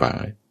1นะท่านฟัง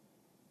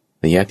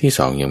นัยยะที่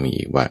2ยังมี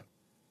อีกว่า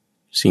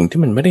สิ่งที่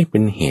มันไม่ได้เป็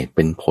นเหตุเ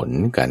ป็นผล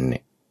กันเนี่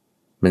ย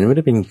มันไม่ไ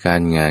ด้เป็นกา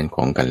รงานข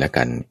องกันและ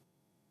กัน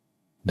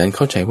ดันเ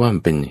ข้าใจว่ามั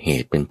นเป็นเห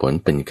ตุเป็นผล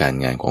เป็นการ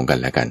งานของกัน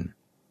และกัน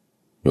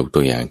ยกตั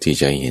วอย่างที่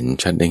จะเห็น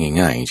ชัดได้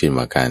ง่ายๆเช่น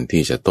ว่าการ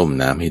ที่จะต้ม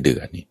น้ำให้เดื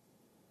อดนี่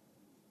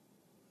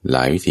หล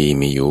ายวิธี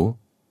มีอยู่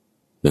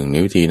หนึ่งใน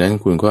วิธีนั้น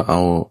คุณก็เอา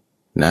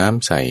น้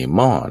ำใส่ห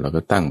ม้อแล้วก็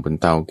ตั้งบน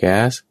เตาแก๊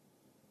ส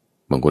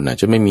บางคนอาจ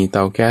จะไม่มีเต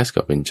าแก๊ส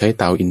ก็เป็นใช้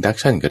เตาอินดัก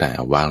ชันก็ได้เ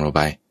อาวางลงไ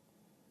ป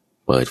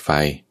เปิดไ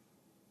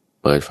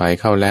ฟ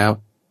เข้าแล้ว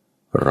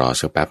รอ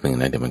สักแป๊บหนึ่ง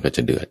นะเดี๋ยวมันก็จ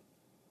ะเดือด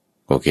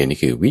โอเคนี่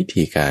คือวิ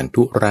ธีการ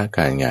ธุระก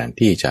ารงาน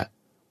ที่จะ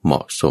เหม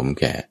าะสม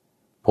แก่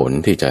ผล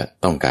ที่จะ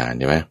ต้องการ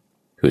ใช่ไหม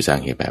คือสร้าง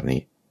เหตุแบบนี้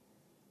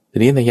ที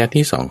นี้ระยะ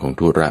ที่สองของ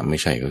ธุระไม่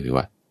ใช่ก็คือ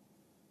ว่า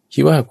คิ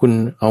ดว่าคุณ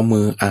เอา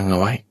มืออังเอา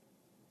ไว้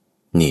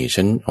นี่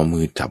ฉันเอามื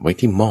อจับไว้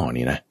ที่หม้อ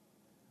นี่นะ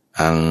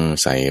อัง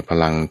ใส่พ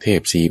ลังเท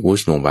พซีอุ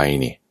สลงไป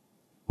นี่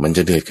มันจ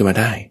ะเดือดขึ้นมา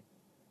ได้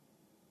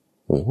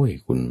โอ้ย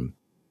คุณ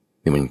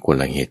นี่มันคน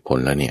ละเหตุผล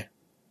แล้วเนี่ย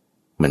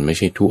มันไม่ใ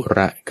ช่ธุร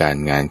ะการ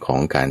งานของ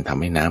การท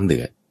ำให้น้ำเดื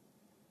อด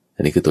อั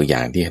นนี้คือตัวอย่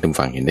างที่ให้ท่าน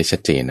ฟังเห็นได้ชั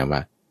ดเจนนะว่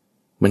า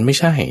มันไม่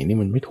ใช่นี่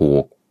มันไม่ถู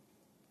ก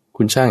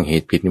คุณสร้างเห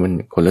ตุผิดนี่มัน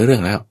คนละเรื่อ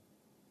งแล้ว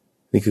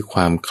นี่คือคว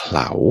ามเขล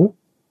า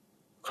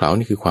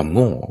นี่คือความโ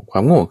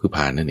ง่คือพ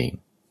าลนั่นเอง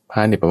พ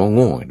าลเนี่ยแปลว่าโ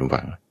ง่ท่าน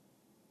ฟัง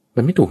มั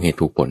นไม่ถูกเหตุ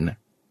ถูกผลนะ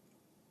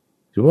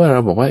หรือว่าเรา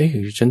บอกว่า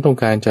ฉันต้อง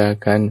การจะ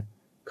การ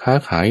ค้า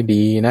ขาย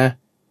ดีนะ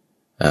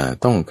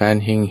ต้องการ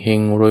เฮ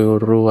ง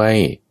รวย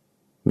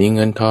มีเ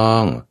งินทอ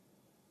ง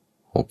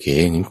โอเค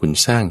งั้นคุณ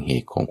สร้างเห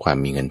ตุของความ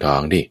มีเงินทอ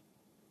งดิ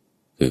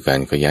คือการ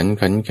ขยัน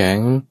ขันแข็ง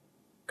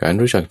การ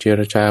รู้จักเจ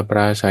รจาปร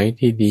าศัย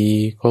ที่ดี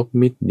คบ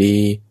มิตรดี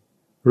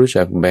รู้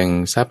จักแบ่ง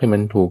ทรัพย์ให้มั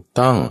นถูก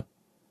ต้อง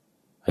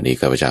อันนี้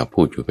ข้าพเจ้า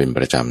พูดอยู่เป็นป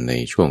ระจำใน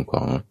ช่วงข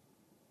อง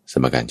ส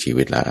มการชี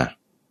วิตละ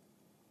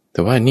แ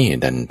ต่ว่านี่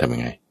ดันทำยั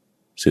งไง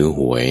ซื้อห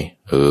วย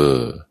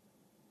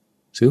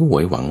ซื้อหว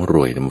ยหวังร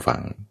วยท่านฟั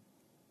ง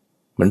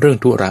มันเรื่อง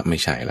ธุระไม่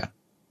ใช่ละ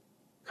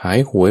ขาย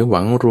หวยห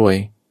วังรวย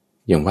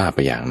ยังว่าไป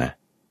อย่างนะ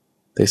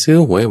แต่ซื้อ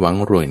หวยหวัง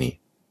รวยนี่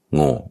โ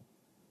ง่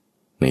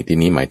ในที่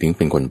นี้หมายถึงเ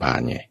ป็นคนพา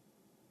ลไง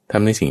ท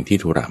ำในสิ่งที่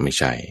ธุระไม่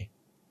ใช่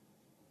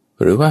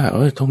หรือว่า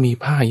ต้องมี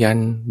ผ้ายัน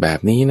แบบ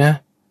นี้นะ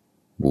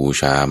บู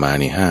ชามา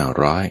ใน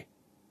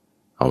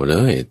500เอาเล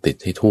ยติด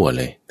ให้ทั่วเ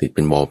ลยติดเ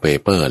ป็นวอลเป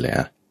เปอร์เลย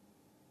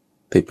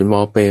ติดเป็นว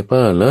อลเปเปอ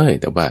ร์เลย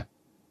แต่ว่า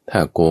ถ้า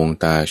โกง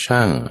ตาช่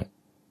าง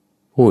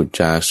พูด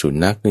จาสุ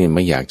นัขนี่ไ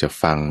ม่อยากจะ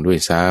ฟังด้วย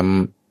ซ้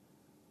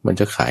ำมัน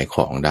จะขายข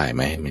องได้ไห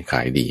มมันข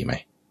ายดีไหม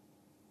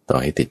ต่อ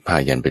ให้ติดผ้า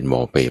ยันเป็นวอ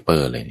ลเปเปอ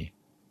ร์เลยนี่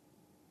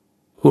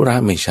ธุระ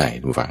ไม่ใช่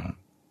ทุกฝัง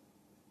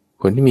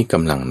คนที่มีก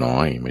ำลังน้อ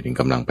ยหมายถึง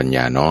กำลังปัญญ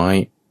าน้อย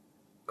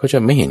เขาจะ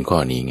ไม่เห็นข้อ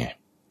นี้ไง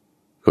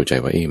เข้าใจ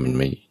ว่ามัน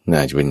ไม่น่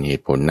าจะเป็นเห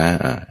ตุผลนะ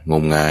ง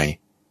มงาย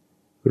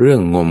เรื่อ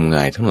งงมง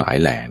ายทั้งหลาย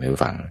แหล่ใน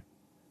ฝัง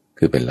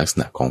คือเป็นลักษ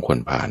ณะของคน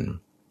พาล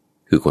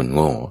คือคนโ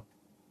ง่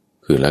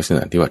คือลักษณ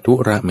ะที่ว่าธุ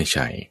ระไม่ใ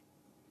ช่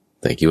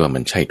แต่คิดว่ามั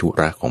นใช่ธุ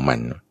ระของมัน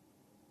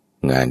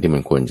งานที่มั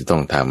นควรจะต้อ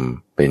งท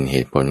ำเป็นเห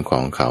ตุผลขอ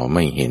งเขาไ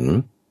ม่เห็น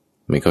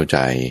ไม่เข้าใจ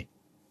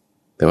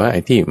แต่ว่าไ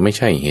อ้ที่ไม่ใ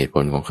ช่เหตุผ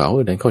ลของเขา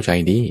ดันเข้าใจ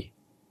ดี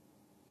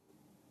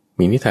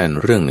มีนิทาน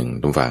เรื่องหนึ่ง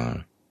ทุกฟัง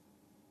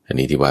อัน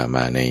นี้ที่ว่าม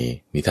าใน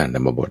นิทานธร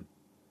รมบท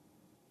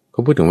เข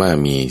าพูดถึงว่า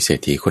มีเศร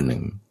ษฐีคนหนึ่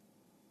ง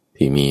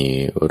ที่มี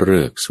เรื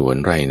อกสวน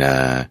ไรนา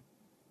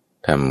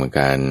ทำก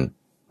าร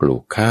ปลู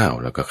กข้าว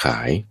แล้วก็ขา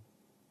ย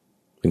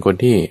เป็นคน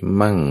ที่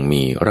มั่ง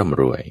มีร่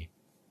ำรวย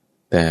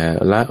แต่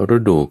ละฤ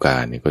ดูกา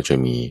ลเนี่ยก็จะ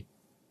มี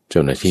เจ้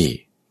าหน้าที่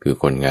คือ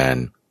คนงาน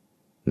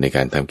ในก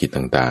ารทำกิจ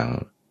ต่าง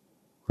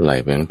ๆไล่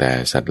ไปตั้งแต่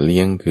สัตว์เลี้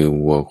ยงคือ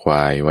วัวคว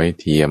ายไว้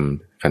เทียม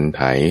คันไ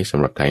ถสำ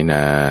หรับไถน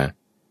า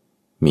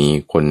มี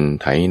คน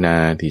ไถนา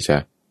ที่จะ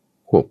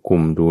ควบคุ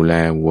มดูแล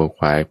วัวค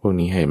วายพวก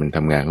นี้ให้มันท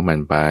ำงานของมัน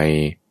ไป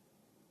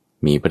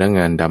มีพนักง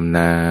านดำน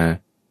า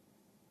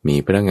มี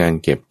พนักงาน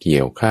เก็บเกี่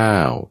ยวข้า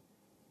ว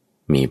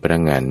มีพนั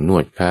กงานน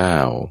วดข้า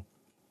ว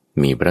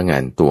มีพนักงา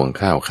นตวง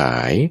ข้าวขา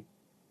ย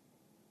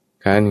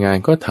การงาน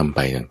ก็ทำไป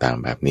ต่าง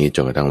ๆแบบนี้จ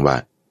นกระทั่งว่า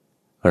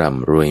ร่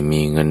ำรวย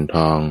มีเงินท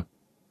อง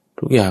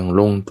ทุกอย่าง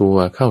ลงตัว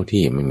เข้า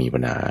ที่ไม่มีปั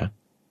ญหา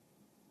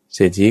เศ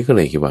รษฐีก็เล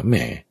ยคิดว่าแหม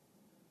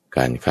ก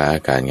ารค้า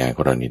การงานข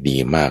องเรานี่ดี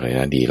มากเลย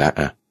นะดีละ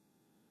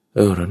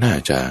เราน่า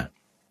จะ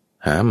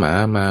หาหมา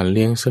มาเ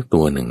ลี้ยงสัก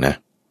ตัวหนึ่งนะ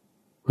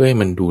เพื่อให้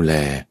มันดูแล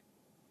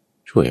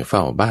ช่วยเฝ้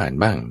าบ้าน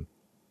บ้าง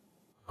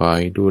คอย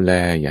ดูแล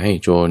อย่าให้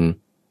โจร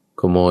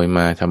ขโมยม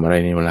าทำอะไร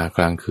ในเวลาก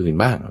ลางคืน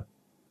บ้าง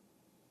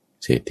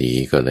เศรษฐี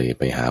ก็เลย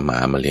ไปหาหมา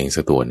มาเลี้ยง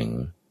สักตัวหนึ่ง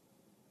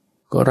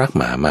ก็รัก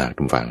หมามาก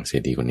ทุกฝั่งเศร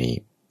ษฐีคนนี้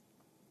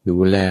ดู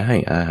แลให้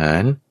อาหา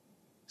ร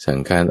สั่ง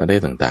การอะไร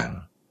ต่าง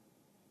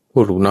ๆพ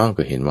วกลูกน้อง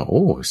ก็เห็นว่าโ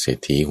อ้เศรษ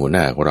ฐีหัวห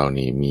น้าของเรา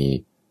นี่มี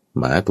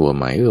หมาตัวใ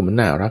หม่มัน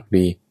น่ารัก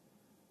ดี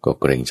ก็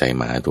เกรงใจ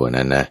หมาตัว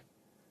นั้นนะ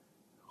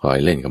คอย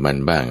เล่นกับมัน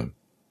บ้าง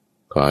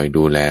คอย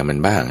ดูแลมัน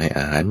บ้างให้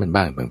อาหารมัน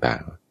บ้างต่า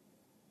ง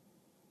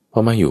ๆพอ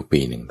มาอยู่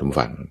ปีหนึ่งทุก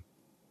ฝั่ง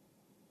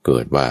เกิ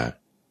ดว่า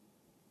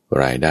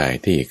รายได้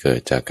ที่เกิด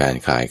จากการ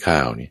ขายข้า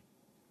วเนี่ย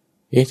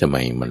ทำไม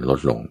มันลด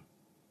ล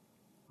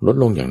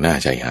งอย่างน่า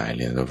ใจหายเ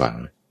ลยนะฟัง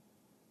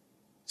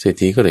เศรษ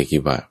ฐีก็เลยคิ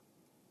ดว่า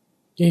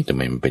ทำไ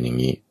มมันเป็นอย่าง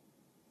นี้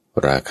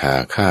ราคา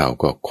ข้าว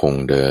ก็คง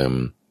เดิม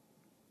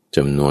จ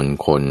ำนวน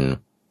คน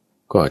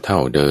ก็เท่า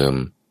เดิม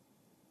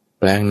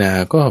แปลงนา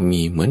ก็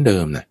มีเหมือนเดิ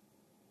มนะ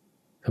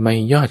ทำไม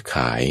ยอดข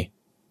าย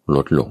ล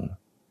ดลง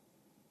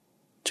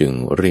จึง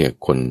เรียก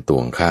คนต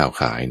วงข้าว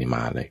ขายนี่ม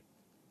าเลย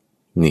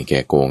นี่แก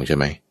โกงใช่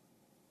ไหม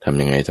ทำ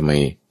ยังไงทำไม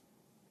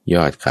ย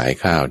อดขาย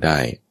ข้าวได้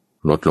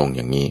ลดลงอ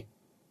ย่างนี้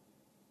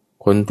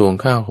คนตวง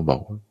ข้าวเขาบอ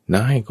กน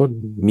ายก็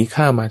มี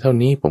ข้าวมาเท่า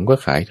นี้ผมก็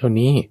ขายเท่า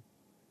นี้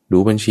ดู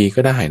บัญชีก็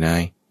ได้นา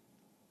ย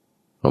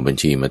เอาบัญ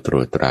ชีมาตร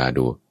วจตรา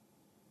ดู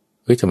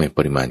เฮ้ยทำไมป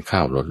ริมาณข้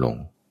าวลดลง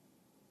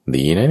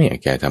ดีนะเนี่ย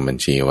แกทำบัญ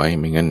ชีไว้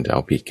ไม่งั้นจะเอ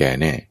าผิดแก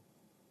แน่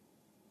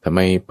ทำไม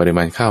ปริม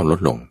าณข้าวลด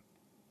ลง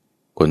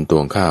คนต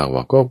วงข้าว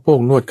ว่าก็พวก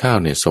นวดข้าว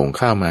เนี่ยส่ง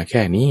ข้าวมาแ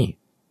ค่นี้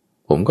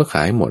ผมก็ข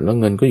ายหมดแล้ว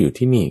เงินก็อยู่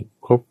ที่นี่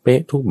ครบเป๊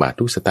ะทุกบาท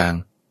ทุกสตาง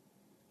ค์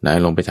นาย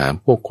ลองไปถาม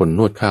พวกคนน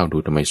วดข้าวดู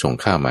ทำไมส่ง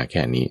ข้าวมาแ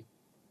ค่นี้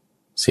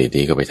เศรษ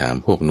ฐีก็ไปถาม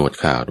พวกนวด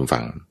ข้าวทุก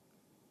ฝั่ง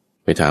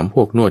ไปถามพ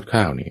วกนวด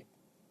ข้าวนี่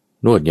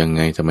นวดยังไ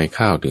งทำไม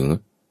ข้าวถึง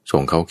ส่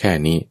งเขาแค่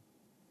นี้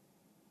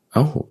เอ้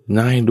าน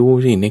ายดู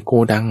สิในโก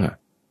ดังอ่ะ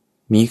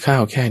มีข้า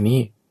วแค่นี้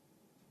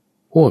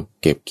พวก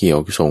เก็บเกี่ยว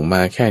ส่งม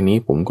าแค่นี้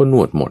ผมก็น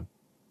วดหมด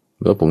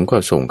แล้วผมก็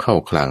ส่งเข้า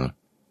คลัง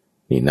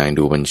นี่นาย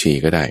ดูบัญชี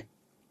ก็ได้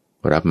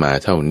รับมา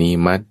เท่านี้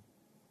มัด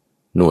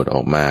นวดอ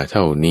อกมาเ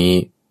ท่านี้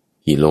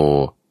กิโล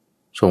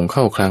ส่งเ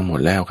ข้าคลังหมด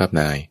แล้วครับ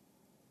นาย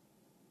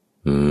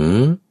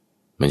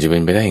มันจะเป็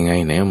นไปได้ไง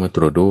ไหนเอามาต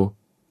รวจดู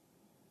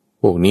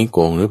พวกนี้โก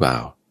งหรือเปล่า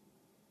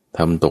ท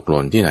ำตกห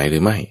ล่นที่ไหนหรื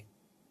อไม่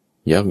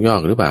ยักยอ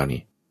กหรือเปล่า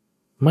นี่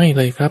ไม่เ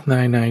ลยครับน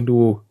ายดู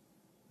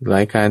ร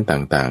ายการ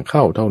ต่างๆเข้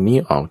าเท่านี้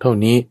ออกเท่า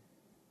นี้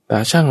ตา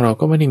ช่างเรา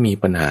ก็ไม่ได้มี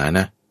ปัญหาน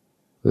ะ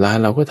ร้าน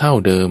เราก็เท่า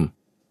เดิม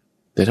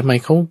แต่ทำไม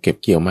เขาเก็บ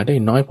เกี่ยวมาได้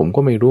น้อยผมก็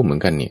ไม่รู้เหมือ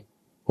นกันนี่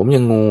ผมยั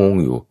งงง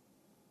อยู่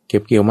เก็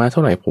บเกี่ยวมาเท่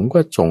าไหร่ผมก็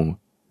ส่ง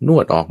นว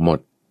ดออกหมด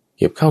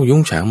เก็บเข้ายุ้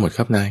งฉางหมดค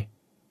รับนาย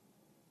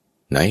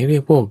ไหนเรี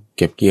ยกพวกเ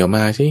ก็บเกี่ยวม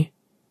าสิ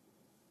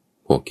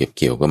พวกเก็บเ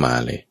กี่ยวก็มา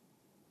เลย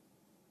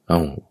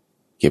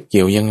เก็บเ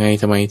กี่ยวยังไง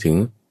ทำไมถึง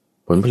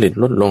ผลผลิต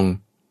ลดลง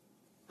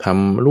ท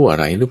ำรั่วไ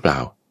หลหรือเปล่า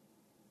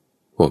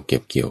พวกเก็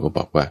บเกี่ยวก็บ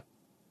อกว่า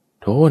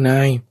โธ่นา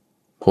ย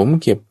ผม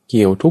เก็บเ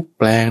กี่ยวทุกแ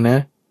ปลงนะ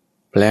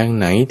แปลง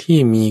ไหนที่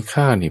มี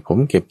ข้าวนี่ผม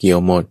เก็บเกี่ยว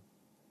หมด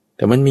แ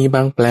ต่มันมีบ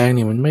างแปลง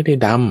นี่มันไม่ได้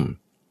ด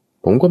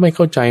ำผมก็ไม่เ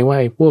ข้าใจว่า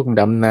ไอ้พวก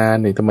ดำนา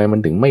เนี่ยทำไมมัน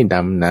ถึงไม่ด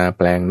ำนาแ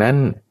ปลงนั้น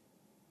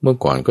เมื่อ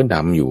ก่อนก็ด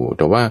ำอยู่แ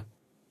ต่ว่า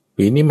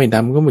ปีนี้ไม่ด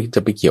ำก็ไม่จ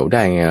ะไปเกี่ยวไ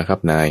ด้ไงครับ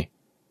นาย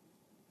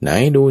ไหน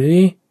ดู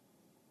สิ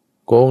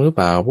โกงหรือเ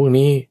ปล่าพวก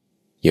นี้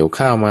เกี่ยว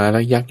ข้าวมาแล้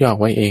วยักยอก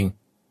ไว้เอง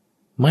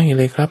ไม่เ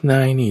ลยครับน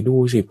ายนี่ดู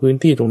สิพื้น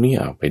ที่ตรงนี้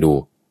ไป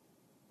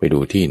ดู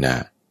ที่นา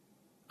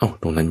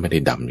ตรงนั้นไม่ได้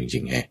ดำจ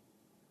ริงๆแฮะ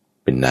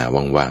เป็นนา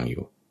ว่างๆอ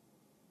ยู่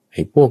ไ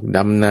อ้พวกด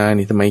ำนา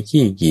นี่ทำไม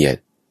ขี้เกียจ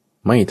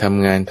ไม่ท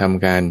ำงานท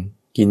ำการ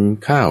กิน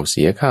ข้าวเ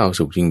สียข้าว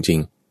สุกจริง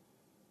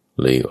ๆ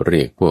เลยเรี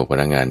ยกพวกพ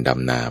นักงานด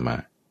ำนามา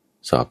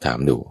สอบถาม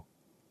ดู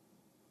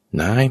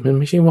นายมันไ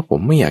ม่ใช่ว่าผ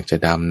มไม่อยากจะ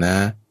ดำนะ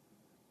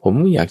ผม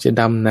อยากจะ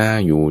ดำนา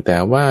อยู่แต่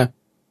ว่า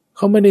เข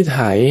าไม่ได้ไ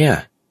ถ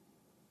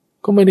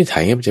ก็ไม่ได้ไถ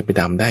มันจะไป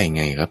ดำได้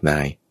ไงครับนา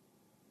ย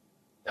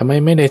ทำไม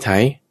ไม่ได้ไถ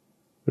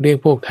เรียก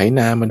พวกไถ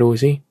นามาดู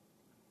สิ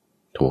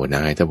โถน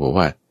ายถ้าบอก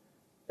ว่า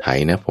ไถ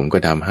นะผมก็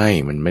ดำให้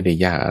มันไม่ได้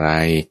ยากอะไร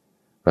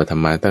เราท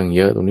ำมาตั้งเ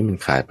ยอะตรงนี้มัน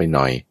ขาดไปห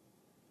น่อย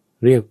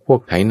เรียกพวก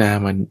ไถนา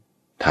มา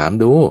ถาม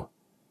ดู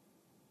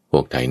พ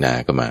วกไถนา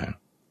ก็มา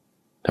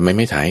ทำไมไ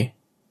ม่ไถ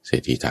เศร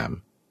ษฐีถาม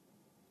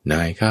น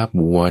ายครับ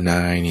บัวน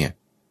ายเนี่ย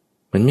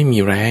มันไม่มี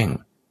แรง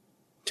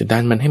จะดั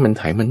นมันให้มัน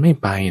ไถมันไม่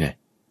ไปนะ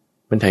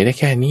มันไถได้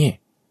แค่นี้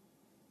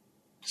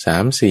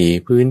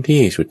3-4พื้น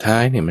ที่สุดท้า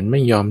ยเนี่ยมันไ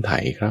ม่ยอมไถ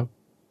ครับ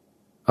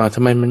ท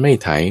ำไมมันไม่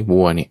ไถ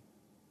วัวเนี่ย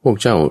พวก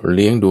เจ้าเ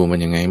ลี้ยงดูมัน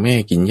ยังไงแม่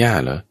กินหญ้า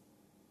เหรอ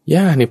ห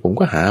ญ้าเนี่ยผม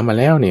ก็หามา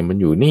แล้วเนี่ยมัน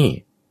อยู่นี่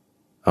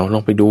ลอ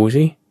งไปดู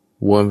สิ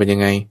วัวมันเป็นยั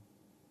งไง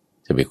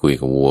จะไปคุย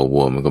กับวั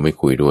วมันก็ไม่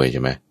คุยด้วยใ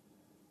ช่ไหม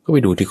ก็ไป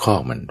ดูที่คอ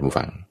กมันทุก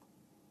ฝั่ง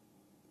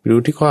ไปดู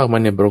ที่คอกมั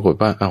นเนี่ยปรากฏ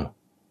ว่า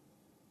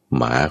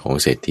หมาของ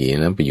เศรษฐี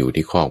นั้นไปอยู่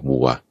ที่คอก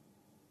วัว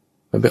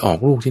มันไปออก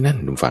ลูกที่นั่น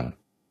ทุกฝั่ง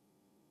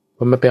พ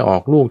อมันไปออ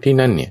กลูกที่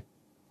นั่นเนี่ย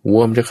วั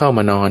วมันจะเข้าม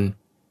านอน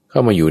เข้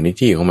ามาอยู่ใน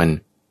ที่ของมัน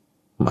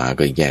หมา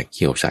ก็แยกเ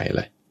ขี้ยวใส่เ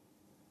ลย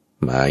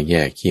หมาแย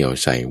กเขี้ยว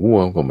ใส่วัว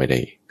ก็ไม่ได้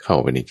เข้า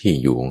ไปในที่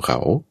อยู่ของเขา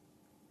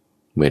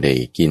ไม่ได้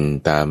กิน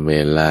ตามเว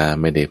ลา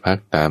ไม่ได้พัก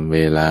ตามเว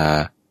ลา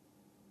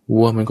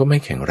วัวมันก็ไม่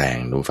แข็งแรง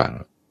ดูฝั่ง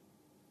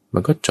มั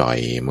นก็จ่อย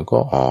มันก็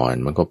อ่อน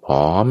มันก็ผ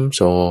อมโ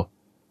ซ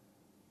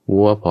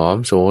วัวผอม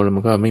โซแล้วมั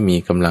นก็ไม่มี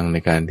กำลังใน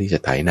การที่จะ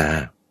ไถนา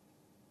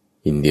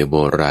อินเดียโบ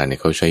ราณเนี่ย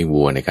เขาใช้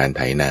วัวในการไ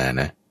ถนา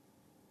นะ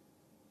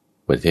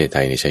ประเทศไท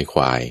ยเนี่ยใช้ค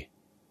วาย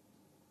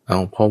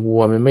พอวั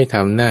วมันไม่ท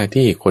ำหน้า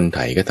ที่คนไถ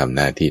ก็ทำห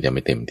น้าที่ได้ไ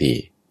ม่เต็มที่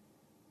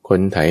ค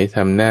นไถท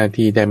ำหน้า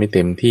ที่ได้ไม่เ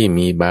ต็มที่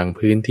มีบาง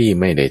พื้นที่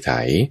ไม่ได้ไถ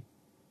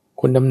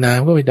คนดำนา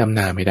ก็ไปดำ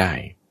นาไม่ได้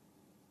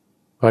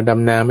พอด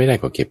ำนาไม่ได้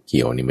ก็เก็บเ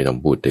กี่ยวนี่ไม่ต้อง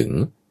พูดถึง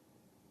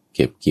เ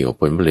ก็บเกี่ยว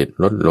ผลผลิต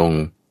ลดลง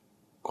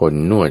คน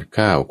นวด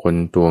ข้าวคน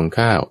ตวง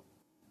ข้าว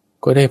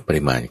ก็ได้ป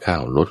ริมาณข้า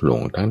วลดลง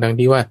ทั้ง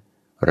ที่ว่า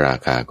รา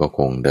คาก็ค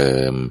งเดิ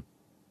ม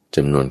จ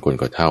ำนวนคน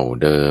ก็เท่า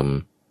เดิม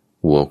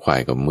วัวควา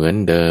ยก็เหมือน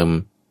เดิม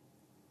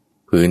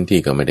พื้นที่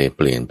ก็ไม่ได้เ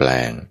ปลี่ยนแปล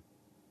ง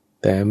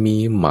แต่มี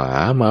หมา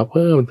มาเ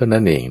พิ่มเท่า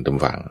นั้นเองต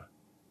ำฝัง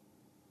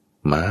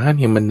หมาเ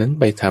นี่ยมันนั้น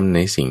ไปทำใน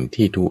สิ่ง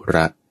ที่ธุร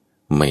ะ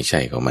ไม่ใช่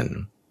ของมัน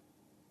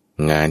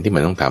งานที่มั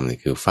นต้องทำนี่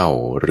คือเฝ้า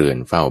เรือน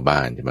เฝ้าบ้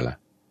านใช่ไหมล่ะ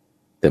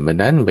แต่มัน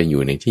นั้นไปอ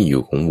ยู่ในที่อ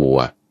ยู่ของวัว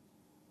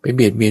ไปเ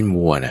บียดเบียน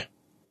วัวนะ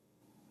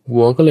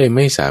วัวก็เลยไ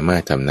ม่สามาร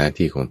ถทำหน้า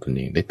ที่ของตนเ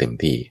องได้เต็ม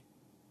ที่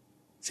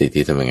สิทธิ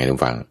ทำยังไงทุก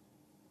ฝัง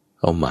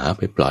เอาหมาไ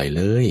ปปล่อยเ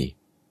ลย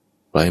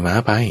ปล่อยหมา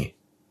ไป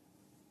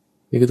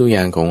นี่คือตัวอ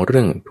ย่างของเ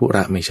รื่องธุร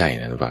ะไม่ใช่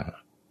นะทุกฝัง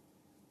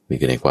นี่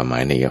คือในความหมา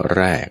ยในแ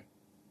รก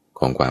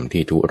ของความ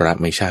ที่ธุระ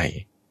ไม่ใช่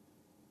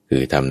คื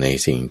อทำใน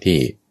สิ่งที่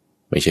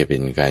ไม่ใช่เป็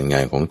นการงา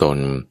นของตน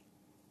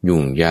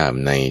ยุ่งยาก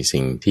ใน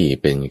สิ่งที่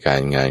เป็นกา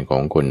รงานขอ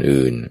งคน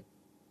อื่น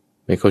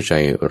ไม่เข้าใจ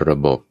ระ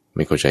บบไ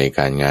ม่เข้าใจ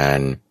การงาน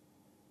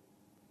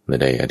และ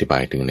ได้อธิบา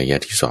ยถึงนัยยะ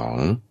ที่สอง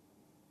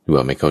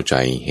ว่าไม่เข้าใจ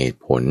เหตุ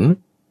ผล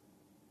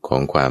ขอ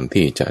งความ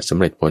ที่จะสำ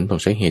เร็จผลต้อง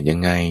ใช้เหตุยั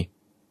งไง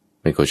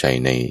ไม่เข้าใจ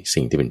ใน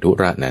สิ่งที่เป็นธุ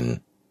ระนั้น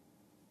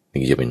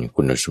นี่จะเป็น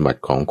คุณสมบั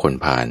ติของคน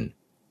พาล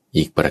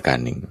อีกประการ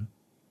หนึ่ง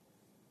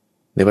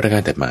ในประกา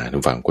รถัดมาทา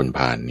งฝั่งคนพ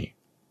าลนี่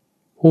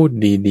พูด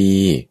ดี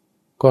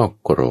ๆก็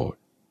โกรธ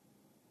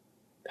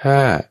ถ้า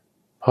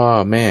พ่อ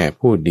แม่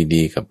พูด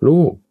ดีๆกับ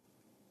ลูก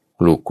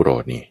โกร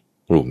ธนี่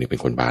ลูกนี่เป็น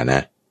คนพาลน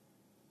ะ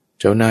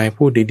เจ้านาย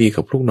พูดดีๆ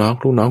กับลูกน้อง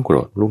โกร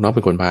ธลูกน้องเ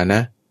ป็นคนพาลน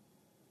ะ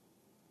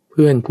เ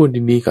พื่อนพูด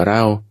ดีๆกับเร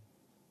า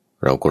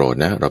โกรธ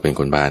นะเราเป็น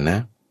คนพาลนะ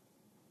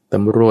ต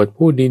ำรวจ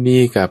พูดดี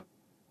ๆกับ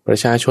ประ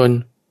ชาชน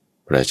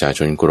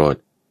โกรธ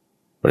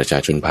ประชา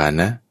ชนพาล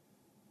นะ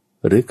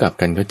หรือกลับ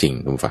กันก็จริง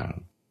ทุกฝั่ง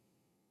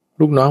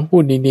ลูกน้องพู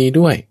ดดีๆ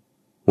ด้วย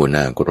หัวห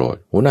น้าโกรธ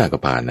หัวหน้าก็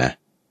พาลนะ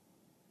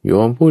โย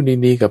มพูด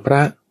ดีๆกับพร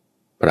ะ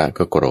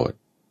ก็โกรธ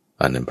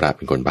อันนั้นพระเ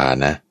ป็นคนพาล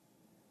นะ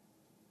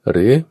ห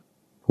รือ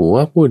ผัว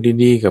พูด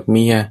ดีๆกับเ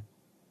มีย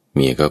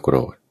ก็โกร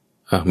ธ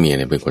เมียเ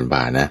นี่ยเป็นคนพ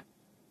าลนะ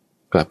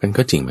กลับกัน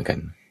ก็จริงเหมือนกัน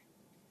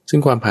ซึ่ง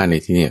ความพาลใน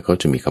ที่นี้เขา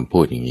จะมีคำพู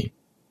ดอย่างนี้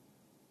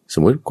ส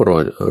มมติโกร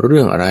ธเรื่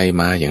องอะไร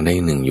มาอย่างใด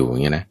หนึ่งอยู่อย่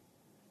างเงี้ยนะ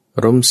อ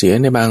ารมณ์เสีย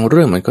ในบางเ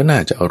รื่องมันก็น่า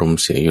จะอารมณ์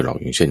เสียอยู่หรอก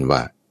อย่างเช่นว่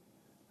า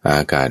อา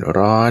กาศ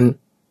ร้อน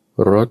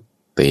รถ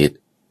ติด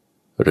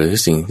หรือ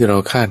สิ่งที่เรา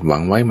คาดหวั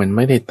งไว้มันไ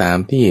ม่ได้ตาม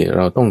ที่เร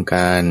าต้องก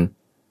าร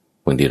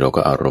บางทีเรา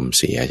ก็อารมณ์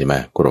เสียใช่ไหม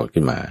โกรธ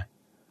ขึ้นมา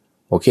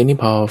โอเคนี่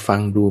พอฟัง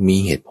ดูมี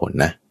เหตุผล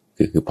นะ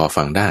คือพอ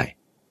ฟังได้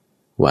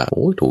ว่าโ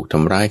อ้ถูกท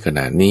ำร้ายขน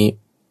าดนี้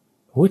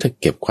โอ้ถ้า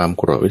เก็บความ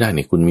โกรธไว้ได้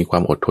นี่คุณมีควา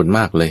มอดทนม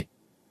ากเลย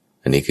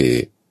อันนี้คือ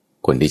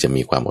คนที่จะ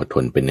มีความอดท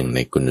นเป็นหนึ่งใน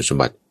คุณสม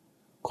บัติ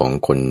ของ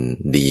คน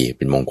ดีเ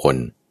ป็นมงคล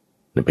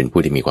นั่นเป็นผู้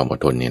ที่มีความอด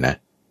ทนเนี่ยนะ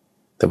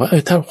แต่ว่า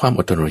ถ้าความอ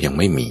ดทนเรายัง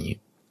ไม่มี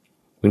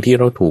บางที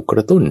เราถูกกร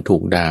ะตุ้นถู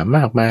กด่าม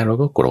ากมายเรา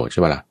ก็โกรธใ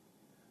ช่ปะล่ะ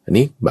อัน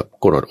นี้แบบ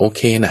โกรธโอเ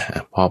คนะ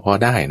พอ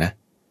ได้นะ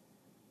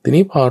ที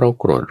นี้พอเรา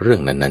โกรธเรื่อ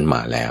งนั้นๆม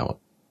าแล้ว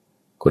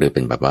ก็เลยเ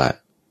ป็นแบบว่า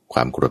คว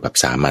ามโกรธแบบ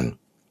สามัญ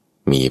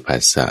มีภา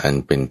ษาอัน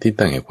เป็นที่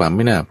ตั้งแห่งความไ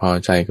ม่น่าพอ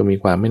ใจก็มี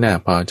ความไม่น่า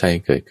พอใจ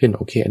เกิดขึ้นโ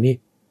อเคอันนี้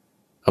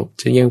เอา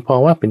จะยังพอ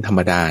ว่าเป็นธรร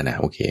มดานะ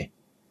โอเค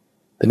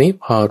ทีนี้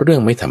พอเรื่อ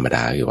งไม่ธรรมด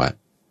าคือว่า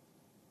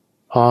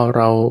พอเ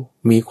รา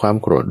มีความ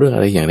โกรธเรื่องอ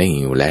ะไรอย่างใด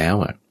อยู่แล้ว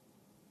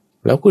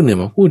แล้วคนอื่น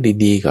มาพูด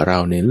ดีๆกับเรา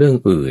ในเรื่อง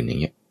อื่นอย่า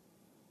งเงี้ย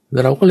แล้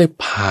วเราก็เลย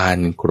พาล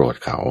โกรธ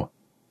เขา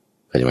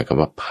ก็จะหมายความ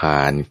ว่าพ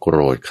าลโกร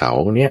ธเขา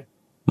เนี่ย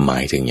หมา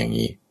ยถึงอย่าง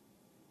นี้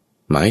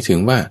หมายถึง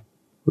ว่า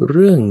เ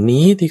รื่อง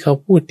นี้ที่เขา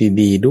พูด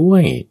ดีๆด้ว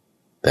ย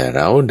แต่เ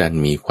ราดัน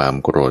มีความ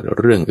โกรธ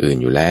เรื่องอื่น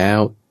อยู่แล้ว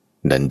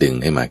ดันดึง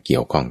ให้มาเกี่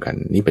ยวข้องกัน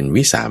นี่เป็น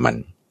วิสามัญ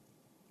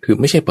คือ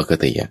ไม่ใช่ปก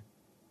ติ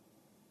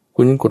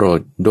คุณโกรธ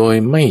โดย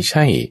ไม่ใ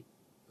ช่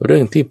เรื่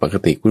องที่ปก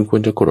ติคุณคว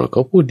รจะโกรธเข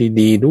าพูด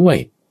ดีๆด้วย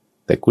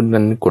แต่คุณ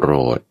นั้นโกร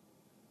ธ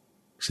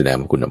แสดง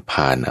ว่าคุณพ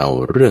าลเอา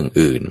เรื่อง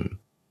อื่น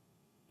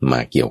มา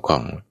เกี่ยวข้อ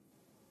ง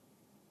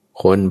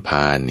คนพ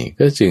าลนี่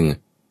ก็จึง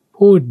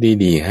พูด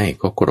ดีๆให้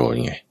ก็โกรธ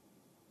ไง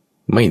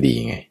ไม่ดี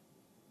ไง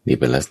นี่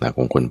เป็นลักษณะข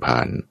องคนพา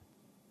ล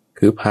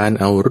คือพาล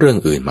เอาเรื่อง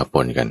อื่นมาป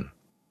นกัน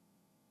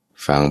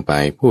ฟังไป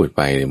พูดไ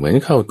ปเหมือน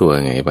เข้าตัว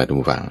ไงป่ะทุ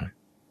กฝั่ง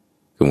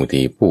คือบาง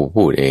ทีผู้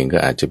พูดเองก็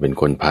อาจจะเป็น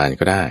คนพาล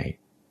ก็ได้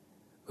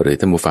หรือ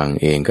ท่านผู้ฟัง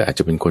เองก็อาจ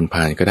จะเป็นคนพ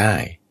าลก็ได้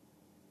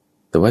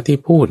แต่ว่าที่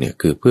พูดเนี่ย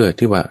คือเพื่อ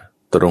ที่ว่า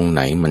ตรงไห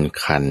นมัน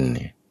คันเ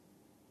นี่ย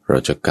เรา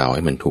จะเกาใ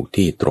ห้มันถูก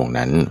ที่ตรง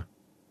นั้น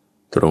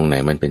ตรงไหน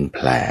มันเป็นแผ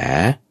ล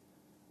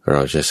เร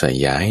าจะใส่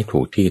ยาให้ถู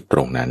กที่ตร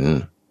งนั้น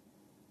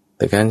แ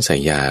ต่การใส่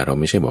ยาเรา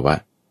ไม่ใช่บอกว่า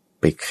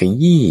ไปข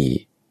ยี้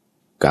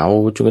เกา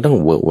จนกระทั่ง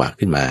เวอะหวะ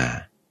ขึ้นมา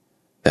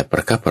แต่ปร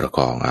ะคับประค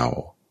องเอา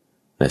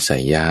และใส่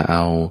ยาเอ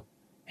า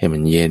ให้มั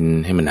นเย็น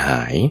ให้มันห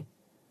าย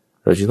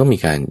เราจึงต้องมี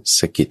การส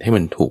ะกิดให้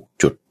มันถูก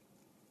จุด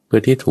เพื่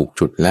อที่ถูก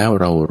จุดแล้ว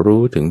เรา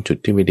รู้ถึงจุด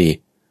ที่ไม่ดี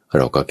เ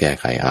ราก็แก้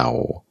ไขเอา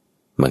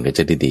มันก็จ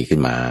ะดีขึ้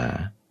นมา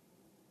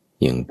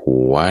อย่างผั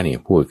วเนี่ย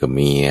พูดกับเ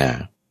มี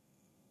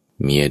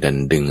ยดัน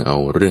ดึงเอา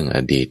เรื่องอ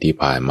ดีตที่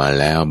ผ่านมา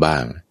แล้วบ้า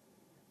ง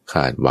ค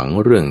าดหวัง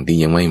เรื่องที่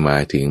ยังไม่มา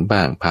ถึงบ้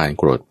างพาล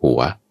โกรธผั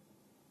ว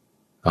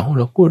เ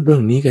ราพูดเรื่อ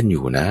งนี้กันอ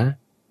ยู่นะ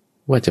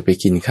ว่าจะไป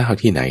กินข้าว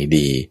ที่ไหน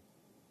ดี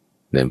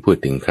เดินพูด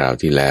ถึงคราว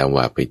ที่แล้ว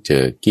ว่าไปเจ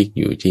อกิ๊ก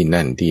อยู่ที่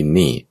นั่นที่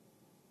นี่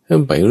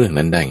มันไปเรื่อง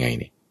นั้นได้ไง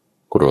เนี่ย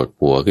โกรธ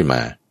ผัวขึ้นม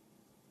า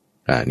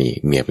นี่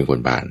เมียเป็นคน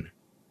พาล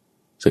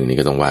ซึ่งนี่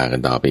ก็ต้องว่ากั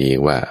นต่อไปอีก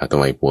ว่าทำ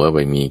ไมผัวไป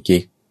มี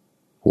กิ๊ก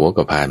ผัว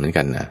ก็พาลเหมือน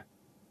กันนะ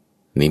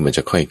นี่มันจ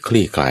ะค่อยค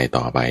ลี่คลาย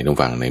ต่อไปต้อง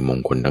ฟังในมง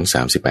คลทั้ง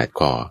38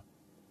ข้อ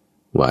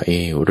ว่า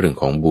เรื่อง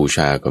ของบูช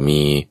าก็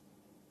มี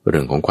เรื่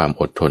องของความ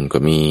อดทนก็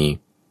มี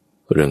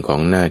เรื่องของ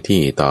หน้า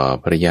ที่ต่อ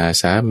ภรรยา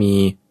สามี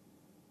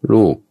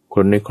ลูกค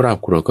นในครอบ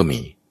ครัวก็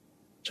มี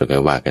จะค่อ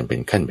ยว่ากันเป็น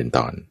ขั้นเป็นต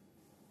อน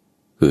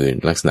คือ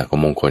ลักษณะของ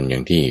มงคลอย่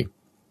างที่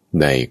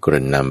ได้ก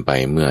ริ่นนำไป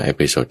เมื่อเอ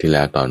พิโซดที่แ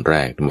ล้วตอนแร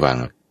กทุกฟัง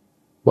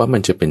ว่ามั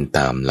นจะเป็นต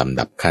ามลำ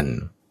ดับขั้น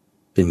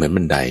เป็นเหมือน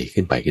บันได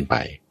ขึ้นไป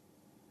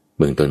เ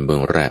บื้องต้นเบื้อ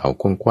งแรกเอา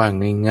กว้าง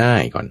ๆง่า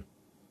ยๆก่อน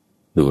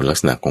ดูลัก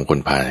ษณะของคน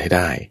พาลให้ไ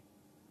ด้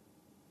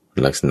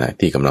ลักษณะ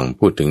ที่กำลัง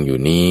พูดถึงอยู่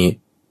นี้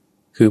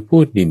คือพู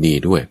ดดี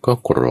ๆด้วยก็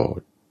โกร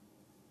ธ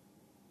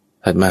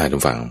ถัดมาทุ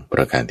กฝั่งป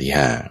ระการที่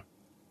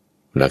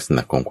5ลักษณ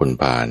ะของคน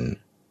พาล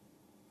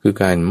คือ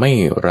การไม่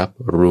รับ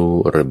รู้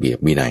ระเบียบ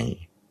วินัย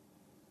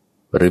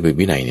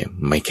เนี่ย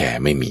ไม่แค่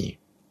ไม่มี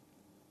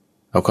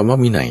เอาคำว่า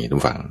วินัยทุ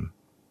กฝั่ง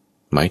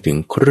หมายถึง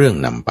เครื่อง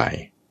นำไป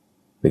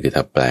นี่คือถ้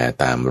าแปล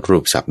ตามรู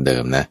ปศัพท์เดิ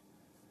มนะ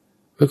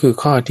ก็คือ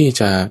ข้อที่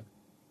จะ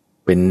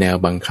เป็นแนว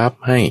บังคับ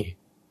ให้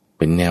เ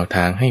ป็นแนวท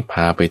างให้พ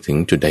าไปถึง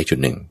จุดใดจุด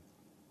หนึ่ง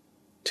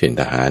เช่น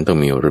ทหารต้อง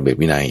มีระเบียบ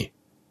วินัย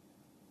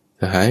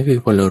ทหารคือ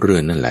พลเรื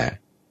อนนั่นแหละ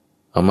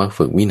เอามา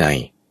ฝึกวินัย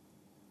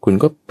คุณ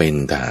ก็เป็น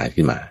ทหาร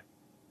ขึ้นมา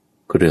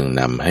เครื่อง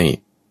นำให้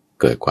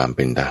เกิดความเ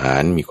ป็นทหา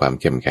รมีความ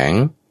เข้มแข็ง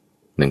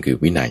นั่นคือ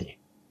วินัย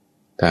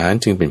ทหาร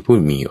จึงเป็นผู้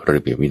มีร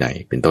ะเบียบวินัย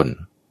เป็นต้น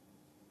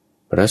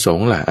พระสง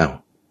ฆ์ล่ะ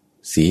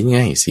ศีลไง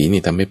ศีล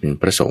นี่ทำให้เป็น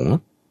พระสงฆ์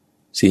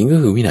ศีลก็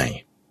คือวินัย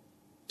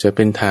จะเ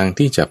ป็นทาง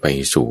ที่จะไป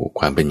สู่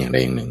ความเป็นอย่างใด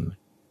อย่างหนึ่ง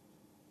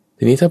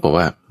ทีนี้ถ้าบอก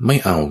ว่าไม่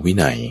เอาวิ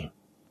นัย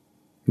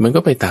มันก็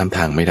ไปตามท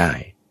างไม่ได้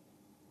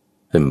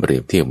เป็นเปรี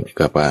ยบเทียบ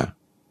กับว่า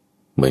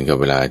เหมือนกับ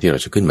เวลาที่เรา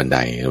จะขึ้นบันได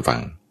เราฟั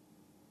ง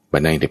บั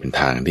นไดเนี่ยเป็น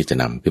ทางที่จะ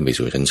นำขึ้นไป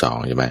สู่ชั้น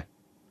2ใช่ไหม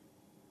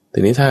ที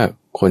นี้ถ้า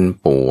คน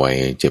ป่วย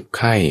เจ็บไ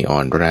ข้อ่อ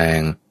นแรง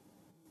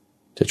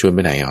จะชวนไป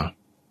ไหน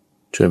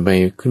ชวนไป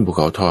ขึ้นภูเ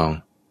ขาทอง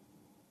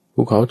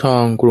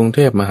กรุงเท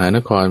พมหาน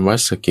ครวัด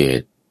สะเก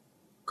ษ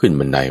ขึ้น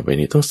บันไดไป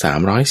นี่ต้อง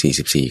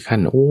344ขั้น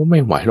โอ้ไม่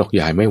ไหวหรอก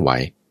ยายไม่ไหว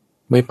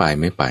ไม่ไป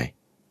ไ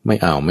ม่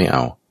เอ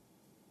า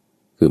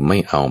คือไม่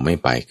เอาไม่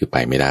ไปคือไป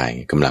ไม่ได้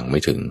กำลังไม่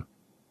ถึง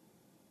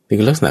นี่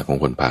คือลักษณะของ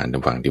คนพาลทา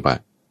งฝั่งที่ว่า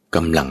ก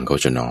ำลังเขา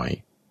จะน้อย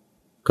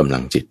กำลั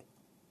งจิต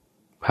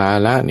ภา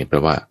ละนี่แปล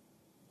ว่า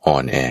อ่อ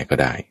นแอก็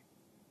ได้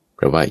แป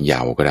ลว่าเย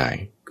าว์ก็ได้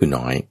คือ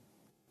น้อย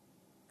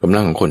กำลั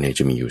งของคนเนี่ย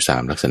จะมีอยู่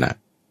3ลักษณะ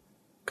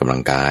กำลั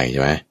งกายใ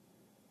ช่ไหม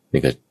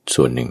นี่ก็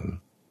ส่วนหนึ่ง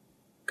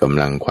ก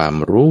ำลังความ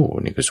รู้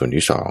นี่ก็ส่วน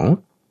ที่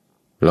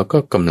2แล้วก็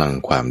กำลัง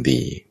ความ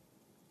ดี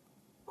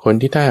คน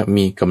ที่ถ้า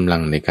มีกำลั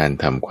งในการ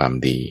ทำความ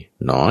ดี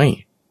น้อย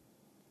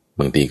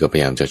บางทีก็พย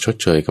ายามจะชด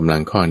เชยกำลั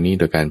งข้อนี้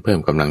โดยการเพิ่ม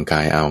กำลังก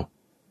ายเอา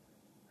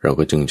เรา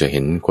ก็จึงจะเ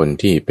ห็นคน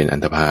ที่เป็นอัน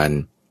ธพาล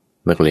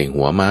นักเลง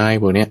หัวไม้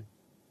พวกเนี้ย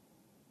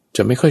จ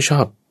ะไม่ค่อยชอ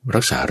บ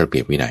รักษาระเบี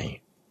ยบวินัย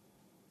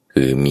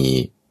คือมี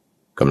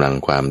กำลัง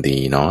ความดี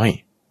น้อย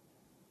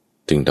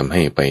จึงทำใ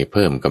ห้ไปเ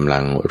พิ่มกำลั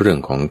งเรื่อง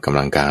ของกำ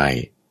ลังกาย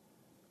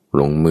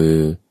ลงมือ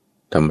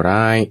ทำ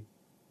ร้าย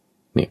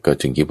เนี่ยก็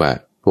จึงคิดว่า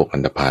พวกอั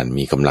นธพาล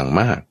มีกำลัง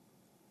มาก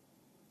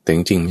แต่จ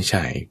ริงๆไม่ใ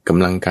ช่ก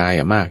ำลังกาย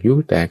มากอยู่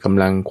แต่ก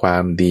ำลังควา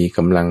มดีก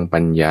ำลังปั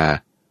ญญา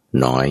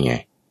น้อยไง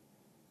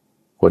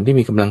คนที่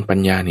มีกำลังปัญ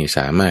ญานี่ส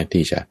ามารถ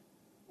ที่จะ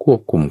ควบ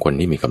คุมคน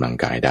ที่มีกำลัง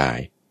กายได้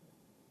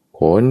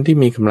คนที่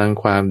มีกำลัง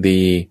ความ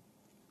ดี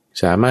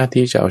สามารถ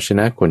ที่จะเอาช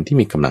นะคนที่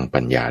มีกำลัง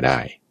ปัญญาได้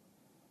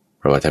เ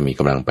พราะว่าถ้ามีก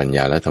ำลังปัญญ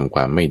าแล้วทำคว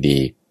ามไม่ดี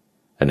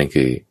อันนั้น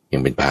คือยั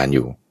งเป็นพาลอ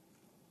ยู่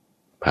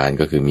พาล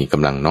ก็คือมีก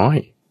ำลังน้อย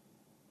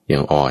ยั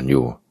งอ่อนอ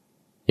ยู่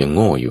ยังโ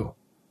ง่อยู่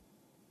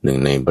หนึ่ง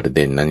ในประเ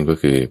ด็นนั้นก็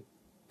คือ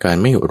การ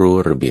ไม่รู้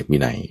ระเบียบวิ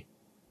นัย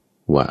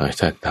ว่า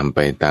ถ้าทำไป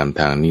ตาม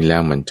ทางนี้แล้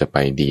วมันจะไป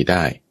ดีไ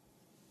ด้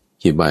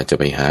คิดว่าจะ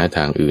ไปหาท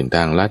างอื่นท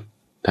างลัด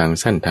ทาง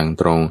สั้นทาง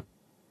ตรง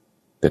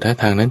แต่ถ้า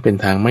ทางนั้นเป็น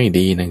ทางไม่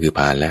ดีนั่นคือ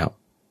พาลแล้ว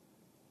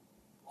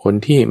คน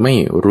ที่ไม่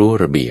รู้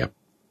ระเบียบ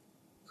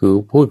คือ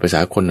พูดภาษ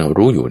าคน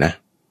รู้อยู่นะ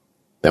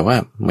แต่ว่า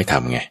ไม่ท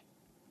ำไง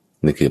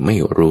นี่คือไม่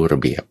รู้ระ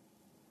เบียบ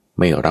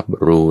ไม่รับ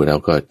รู้แล้ว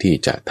ก็ที่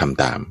จะท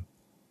ำตาม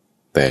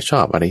แต่ชอ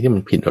บอะไรที่มั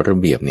นผิดระ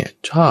เบียบเนี่ย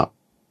ชอบ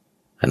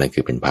อันนั้น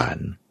คือเป็นพาล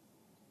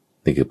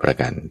นี่คือประ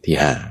การที่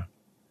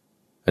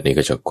5อันนี้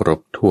ก็จะครบ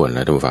ถ้วนแ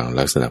ล้วทุกฝั่ง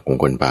ลักษณะของ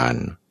คนพาล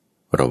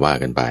เราว่า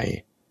กันไป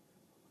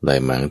ได้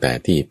มาตั้งแต่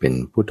ที่เป็น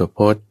พุทธพ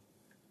จน์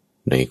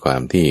ในควา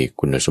มที่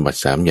คุณสมบัติ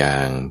3อย่า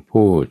ง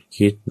พูด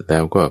คิดแล้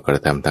วก็กระ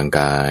ทำทาง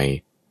กาย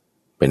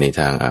เป็นใน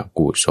ทางอ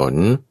กุศล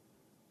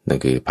นั่น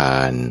คือพา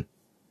ล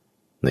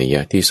นัยย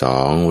ะที่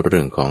2เ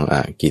รื่องของอ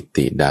กิต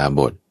ติดาบ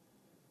ท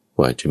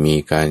ว่าจะมี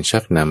การชั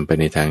กนำไป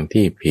ในทาง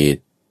ที่ผิด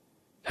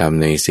ท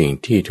ำในสิ่ง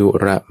ที่ทุ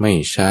ระไม่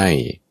ใช่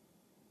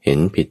เห็น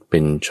ผิดเป็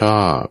นช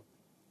อบ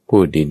พู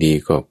ดดี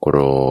ๆก็โกร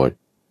ธ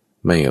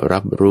ไม่รั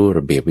บรู้ร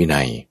ะเบียบวิ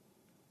นัย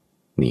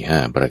นี่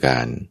5ประกา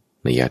ร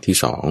นัยยะที่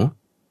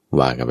2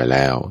ว่ากันไปแ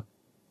ล้ว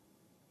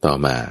ต่อ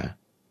มา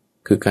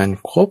คือการ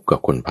คบกับ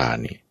คนพาล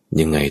นี่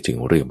ยังไงถึง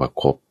เรียกว่า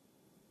คบ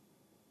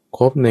ค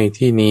บใน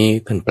ที่นี้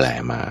ท่านแปล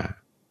มา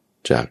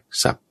จาก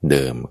ศัพท์เ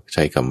ดิมใ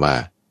ช้คำว่า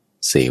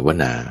เสว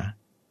นา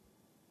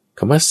ค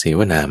ำว่าเสว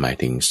นาหมาย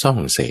ถึงซ่อง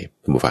เสพ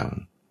ท่านผู้ฟัง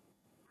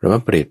เราม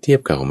าเปรียบเทียบ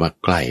กับคำว่า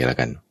ใกล้แล้ว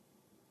กัน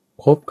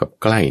คบกับ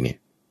ใกล้เนี่ย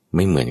ไ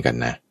ม่เหมือนกัน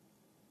นะ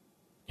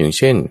อย่างเ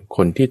ช่นค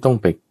นที่ต้อง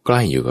ไปใก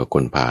ล้อยู่กับค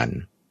นพาล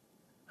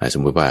ส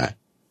มมุติว่า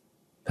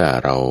ถ้า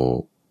เรา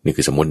นี่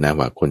คือสมมตินะ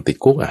ว่าคนติด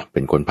คุกเป็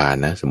นคนพาล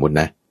นะสมมติ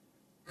นะ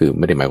คือไ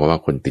ม่ได้หมายความว่า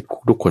คนติดคุ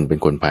กทุกคนเป็น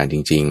คนพาลจ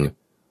ริง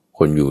ๆค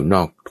นอยู่น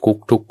อกคุก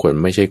ทุกคน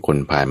ไม่ใช่คน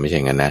พาลไม่ใช่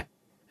งั้นนะ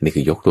นี่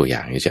คือยกตัวอย่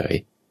างเฉย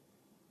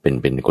ๆเ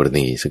ป็นกร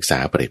ณีศึกษา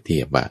เปรียบเที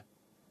ยบว่า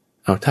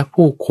เอาถ้า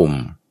ผู้คุม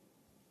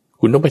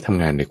คุณต้องไปท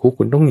ำงานในคุก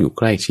คุณต้องอยู่ใ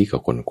กล้ชิดกั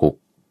บคนคุก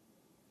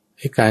ใ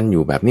ห้การอ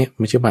ยู่แบบนี้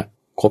ไม่ใช่ว่า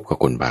คบกับ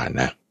คนพาล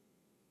นะ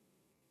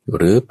ห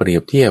รือเปรีย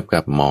บเทียบ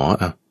กับหมอ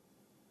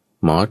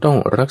หมอต้อง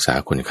รักษา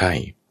คนไข้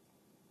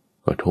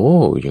ก็โธ่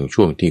อย่าง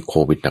ช่วงที่โค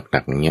วิดหนั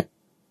กๆอย่างเงี้ย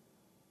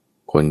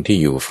คนที่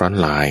อยู่ฟรอน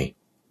ต์ไลน์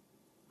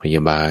พย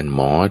าบาลห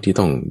มอที่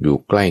ต้องอยู่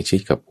ใกล้ชิด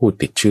กับผู้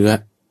ติดเชื้อ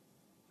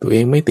ตัวเอ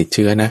งไม่ติดเ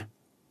ชื้อนะ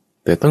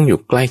แต่ต้องอยู่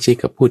ใกล้ชิด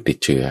กับผู้ติด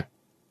เชื้อ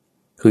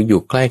คืออ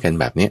ยู่ใกล้กัน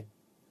แบบเนี้ย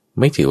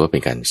ไม่ถือว่าเป็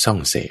นการซ่อง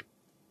เสพ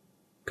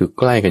คือ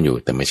ใกล้กันอยู่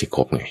แต่ไม่ใช่ค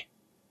บไง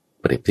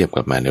เปรียบเทียบก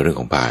ลับมาในเรื่อง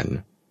ของพาล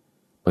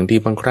บางที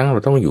บางครั้งเร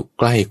าต้องอยู่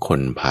ใกล้ค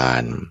นพา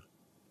ล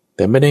แ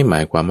ต่ไม่ได้หมา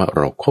ยความว่าเ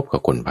ราคบกั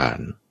บคนพาล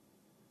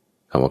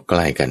คำว่าใก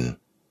ล้กัน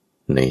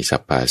ในศั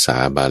พท์ภาษา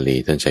บาลี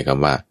ท่านใช้ค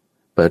ำว่า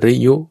ปริ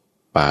ยุ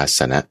ปาส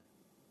นะ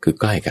คือ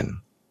ใกล้กัน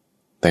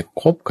แต่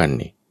คบกัน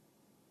นี่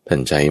ท่าน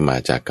ใช้มา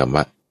จากคำ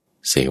ว่า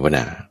เสวน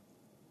า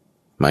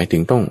หมายถึ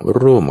งต้อง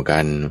ร่วมกั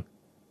น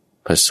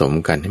ผสม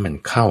กันให้มัน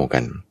เข้ากั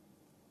น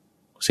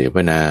เสว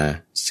นา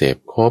เสพ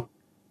คบ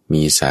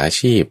มีสา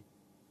ชีพ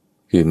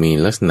คือมี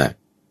ลักษณะ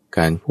ก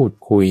ารพูด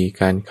คุย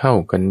การเข้า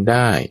กันไ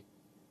ด้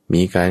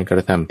มีการกร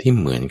ะทำที่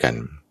เหมือนกัน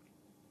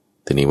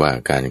ทีนี้ว่า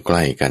การใก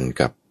ล้กัน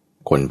กับ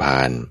คนพ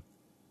าล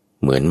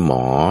เหมือนหม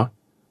อ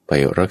ไป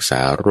รักษ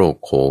าโรค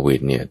โควิด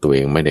เนี่ยตัวเอ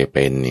งไม่ได้เ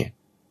ป็นเนี่ย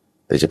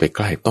แต่จะไปใก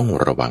ล้ต้อง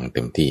ระวังเ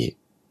ต็มที่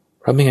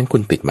เพราะไม่งั้นคุ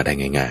ณติดมาได้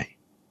ง่าย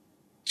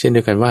ๆเช่นเดี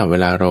ยวกันว่าเว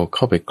ลาเราเ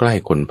ข้าไปใกล้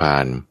คนพา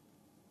ล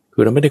คื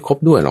อเราไม่ได้คบ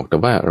ด้วยหรอกแต่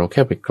ว่าเราแ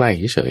ค่ไปใกล้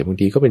เฉยๆบาง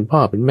ทีก็เป็นพ่อ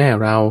เป็นแม่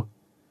เรา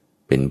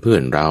เป็นเพื่อ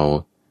นเรา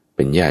เ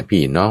ป็นญาติ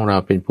พี่น้องเรา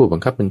เป็นผู้บั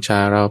งคับบัญชา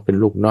เราเป็น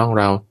ลูกน้อง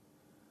เรา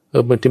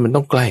บางทีมันต้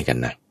องใกล้กัน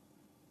นะ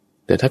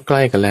แต่ถ้าใก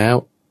ล้กันแล้ว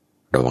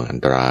ระวังอัน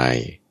ตราย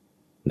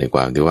ในคว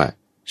ามที่ว่า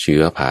เชื้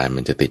อพาล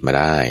มันจะติดมา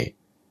ได้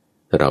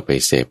ถ้าเราไป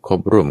เสพคบ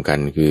ร่วมกัน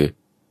คือ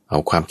เอา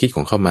ความคิดข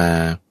องเขามา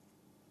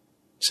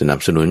สนับ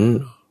สนุน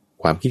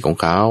ความคิดของ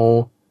เขา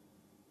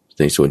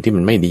ในส่วนที่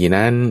มันไม่ดี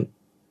นั้น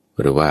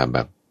หรือว่าแบ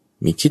บ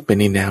มีคิดไป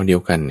ในแนวเดีย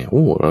วกันเนี่ย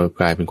เรา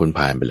กลายเป็นคนพ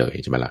าลไปเลย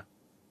ใช่ไหมล่ะ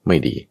ไม่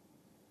ดี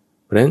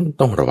เพราะฉะนั้น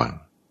ต้องระวัง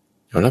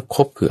แล้วค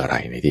บคืออะไร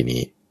ในที่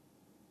นี้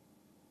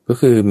ก็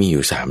คือมีอ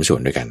ยู่3ส่ว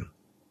นด้วยกัน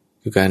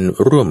คือการ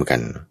ร่วมกั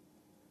น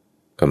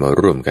ก็มา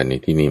ร่วมกันใน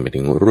ที่นี้หมาย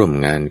ถึงร่วม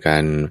งานกั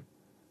น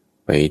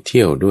ไปเ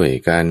ที่ยวด้วย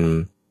กัน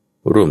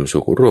ร่วมสุ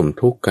ขร่วม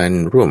ทุกข์กัน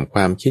ร่วมคว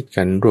ามคิด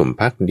กันร่วม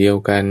พรรคเดียว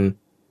กัน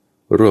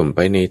ร่วมไป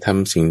ในท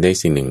ำสิ่งใด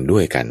สิ่งหนึ่งด้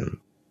วยกัน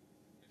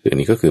คืออัน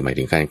นี้ก็คือหมาย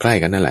ถึงการใกล้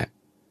กันนั่นแหละ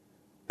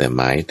แต่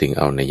หมายถึงเ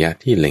อานัยยะ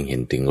ที่เล็งเห็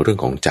นถึงเรื่อง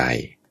ของใจ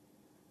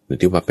หรือ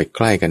ที่ว่าไปใ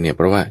กล้กันเนี่ยเ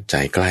พราะว่าใจ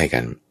ใกล้กั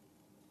น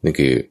นั่น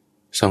คือ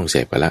ซ่องเส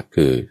พกันละ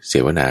คือเส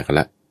วนากัน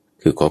ละ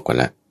คือคบกัน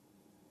ละ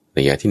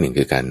นัยยะที่1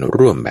คือการ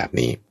ร่วมแบบ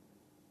นี้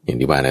อย่าง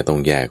ที่ว่านะต้อง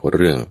แยกเ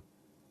รื่อง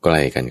ใกล้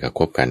กันกับ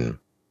คบกัน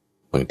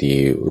บางที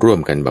ร่วม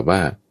กันแบบว่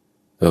า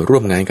ร่ว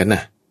มงานกันน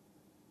ะ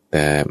แ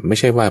ต่ไม่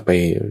ใช่ว่าไป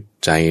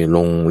ใจล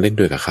งเล่น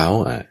ด้วยกับเขา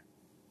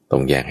ต้อ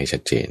งแยกให้ชั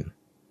ดเจน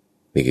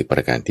นี่คือปร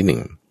ะการที่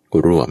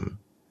1ร่วม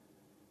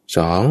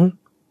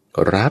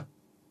2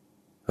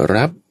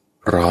รับ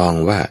รอง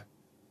ว่า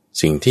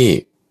สิ่งที่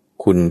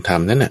คุณท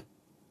ำนั้นน่ะ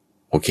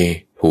โอเค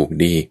ถูก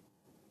ดี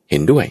เห็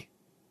นด้วย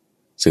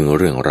ซึ่งเ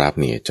รื่องรับ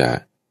เนี่ยจะ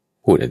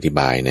พูดอธิบ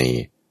ายใน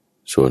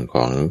ส่วนข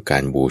องกา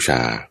รบูช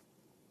า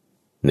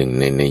หนึ่ง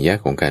ในนัยยะ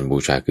ของการบู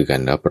ชาคือกา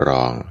รรับร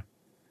อง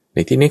ใน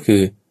ที่นี้คื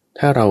อ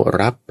ถ้าเรา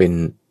รับเป็น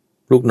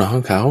ลูกน้อง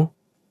เขา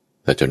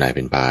แต่เจ้านายเ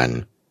ป็นพาล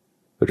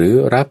หรือ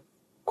รับ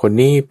คน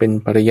นี้เป็น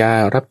ภรรยา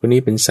รับคน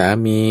นี้เป็นสา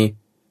มี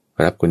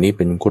รับคนนี้เ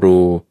ป็นครู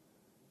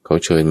เขา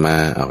เชิญมา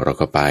เรา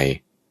ก็ไป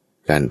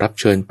การรับ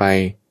เชิญไป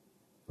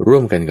ร่ว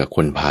มกันกับค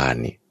นพาล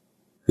นี่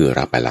คือ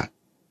รับไปละ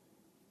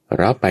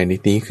รับไปใน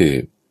นี้คือ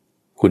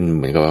คุณเ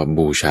หมือนกับว่า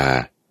บูชา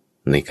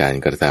ในการ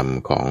กระท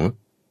ำของ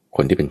ค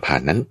นที่เป็นพา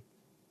ลนั้น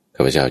ข้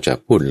าพเจ้าจะ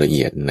พูดละเ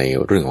อียดใน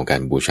เรื่องของกา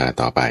รบูชา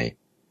ต่อไป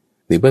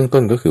ในเบื้อง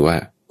ต้นก็คือว่า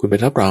คุณไป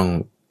รับรอง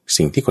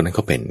สิ่งที่คนนั้นเ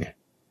ขาเป็นเนี่ย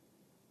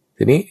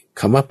ทีนี้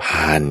คำว่าพ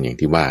าลอย่าง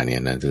ที่ว่าเนี่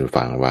ยนะจะ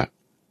ฟังว่า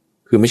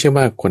คือไม่ใช่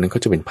ว่าคนนั้นเข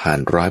าจะเป็นพาล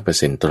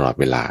 100% ตลอด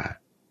เวลา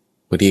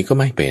บางทีก็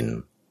ไม่เป็น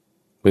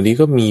บางที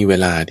ก็มีเว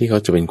ลาที่เขา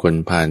จะเป็นคน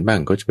พาลบ้าง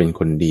ก็จะเป็น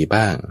คนดี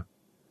บ้าง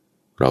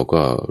เรา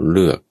ก็เ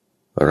ลือก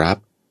รับ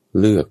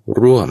เลือก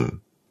ร่วม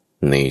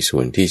ในส่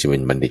วนที่จะเป็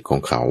นบัณฑิตขอ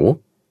งเขา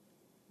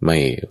ไม่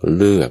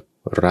เลือก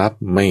รับ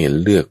ไม่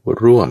เลือก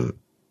ร่วม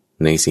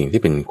ในสิ่ง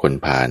ที่เป็นคน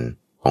พาล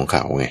ของเข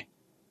าไง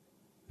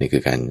นี่คื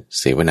อการ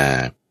เสวนา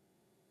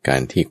กา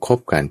รที่คบ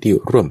การที่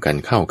ร่วมกัน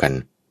เข้ากัน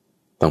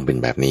ต้องเป็น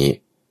แบบนี้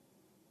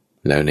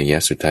แล้วในระยะ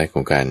สุดท้ายข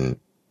องการ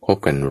คบ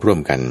กันร่วม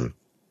กัน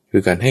คื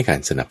อการให้การ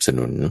สนับส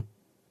นุน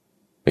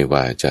ไม่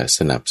ว่าจะส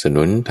นับส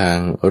นุนทาง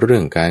เรื่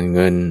องการเ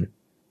งิน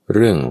เ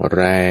รื่องแ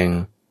รง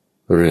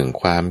เรื่อง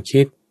ความ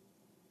คิด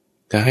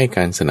ถ้าให้ก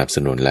ารสนับส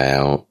นุนแล้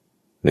ว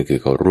นั่นคือ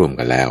เขาร่วม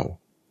กันแล้ว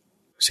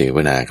เสว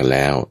นากันแ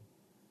ล้ว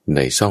ไ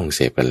ด้ส่องเส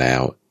พกันแล้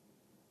ว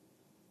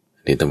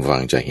นี่ท่านฟั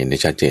งจะเห็นได้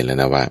ชัดเจนแล้ว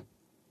นะว่า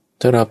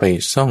ถ้าเราไป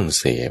ส่อง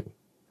เสพ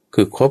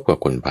คือคบกับ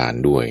คนผ่าน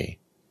ด้วย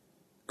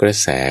กระ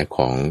แสข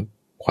อง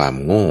ความ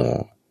โง่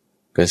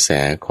กระแส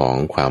ของ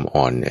ความ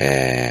อ่อนแอ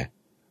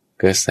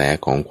กระแส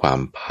ของความ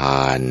พ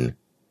าล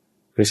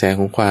กระแสข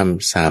องความ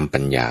ซามปั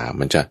ญญา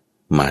มันจะ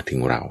มาถึง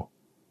เร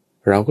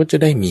าก็จะ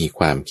ได้มี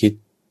ความคิด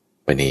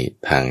ไปใน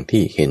ทาง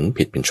ที่เห็น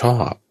ผิดเป็นชอ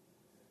บ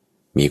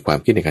มีความ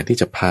คิดในการที่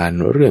จะพาล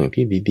เรื่อง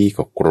ที่ดีๆ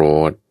ก็โกร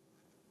ธ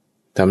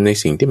ทำใน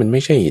สิ่งที่มันไ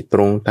ม่ใช่ต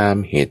รงตาม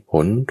เหตุผ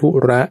ลธุ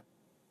ระ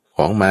ข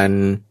องมัน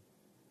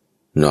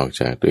นอก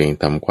จากตัวเอง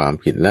ทำความ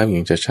ผิดแล้วยั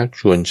งจะชัก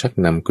ชวนชัก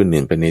นำคน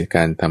อื่นไปในก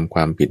ารทำคว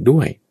ามผิดด้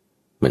วย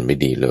มันไม่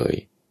ดีเลย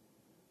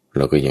เร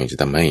าก็ยังจะ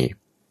ทำให้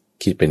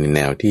คิดเป็นในแน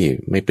วที่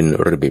ไม่เป็น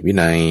ระเบียบวิ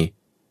นัย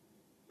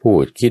พู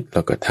ดคิดแ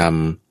ล้วก็ท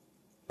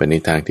ำไปใน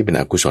ทางที่เป็น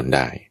อกุศลไ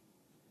ด้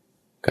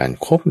การ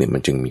คบเนี่ยมั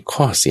นจึงมี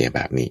ข้อเสียแบ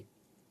บนี้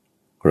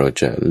เรา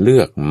จะเลื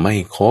อกไม่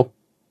คบ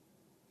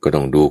ก็ต้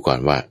องดูก่อน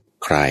ว่า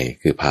ใคร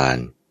คือพาล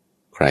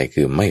ใคร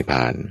คือไม่พ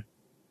าล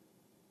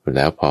แ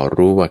ล้วพอ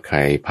รู้ว่าใคร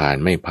พาล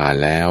ไม่พาล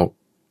แล้ว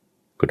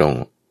ก็ต้อง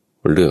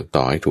เลือก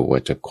ต่อให้ถูกว่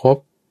าจะคบ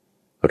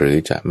หรือ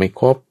จะไม่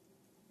คบ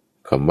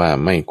คำว่า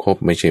ไม่คบ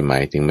ไม่ใช่หมา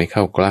ยถึงไม่เ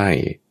ข้าใกล้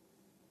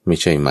ไม่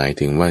ใช่หมาย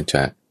ถึงว่าจ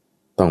ะ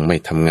ต้องไม่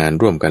ทำงาน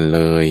ร่วมกันเ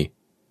ลย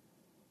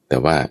แต่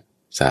ว่า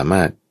สาม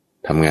ารถ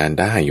ทำงาน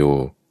ได้อยู่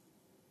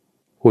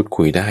พูด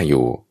คุยได้อ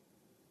ยู่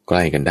ใก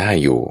ล้กันได้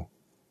อยู่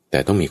แต่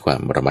ต้องมีควา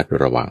มระมัด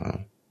ระวัง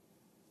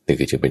นี่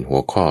คือจะเป็นหั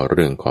วข้อเ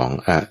รื่องของ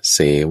อเส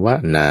ว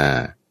นา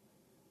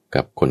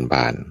กับคนพ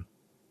าล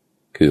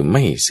คือไ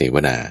ม่เสว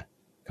นา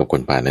กับค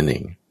นพาลนั่นเอ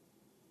ง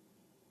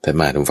ท่าน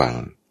มาทุกฟัง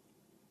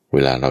เว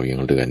ลาเรายัง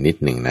เหลือนิด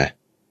หนึ่งนะ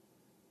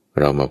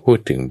เรามาพูด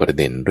ถึงประ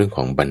เด็นเรื่องข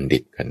องบัณฑิ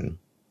ตกัน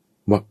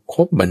ว่าค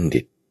บบัณฑิ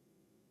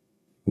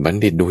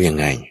ตดูยัง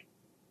ไง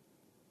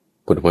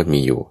พุทธพจน์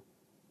มีอยู่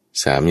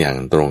3อย่าง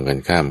ตรงกัน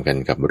ข้ามกัน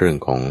กับเรื่อง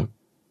ของ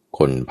ค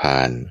นพา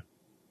ล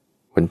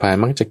คนพาล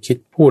มักจะคิด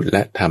พูดแล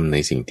ะทำใน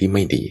สิ่งที่ไ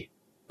ม่ดี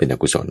เป็นอ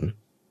กุศล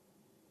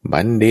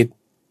บัณฑิต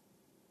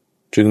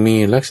จึงมี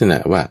ลักษณะ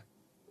ว่า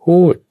พู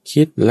ด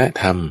คิดและ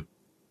ท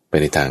ำไป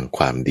ในทางค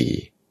วามดี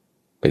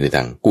ไปในท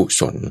างกุ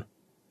ศล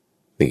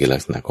นี่คือลั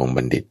กษณะของ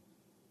บัณฑิต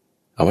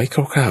เอาไว้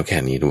คร่าวๆแค่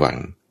นี้ระหว่าง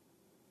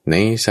ใน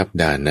สัป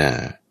ดาห์หน้า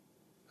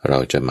เรา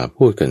จะมา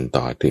พูดกัน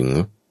ต่อถึง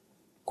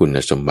คุณ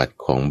สมบัติ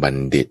ของบัณ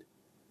ฑิต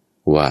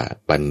ว่า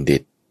บัณฑิ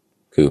ต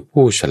คือ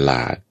ผู้ฉล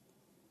า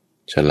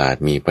ด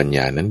มีปัญญ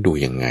านั้นดู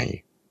ยังไง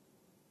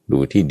ดู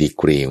ที่ดี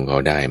กรีของเขา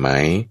ได้ไหม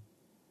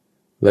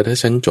แล้วถ้า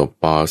ฉันจบ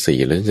ป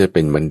 .4 แล้วจะเ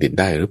ป็นบัณฑิต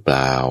ได้หรือเป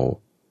ล่า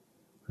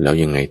แล้ว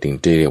ยังไงถึง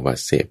จะเรียกว่า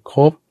เสพค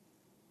บ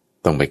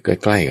ต้องไปใก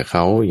ล้ๆกับเข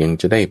ายัง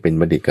จะได้เป็น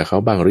บัณฑิตกับเขา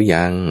บ้างหรือ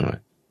ยัง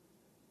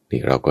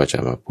นี่เราก็จะ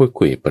มาพูด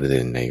คุยประเด็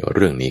นในเ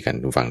รื่องนี้กัน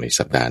ทุกฟังใน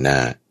สัปดาห์หน้า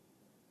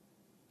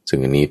ซึ่ง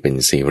อันนี้เป็น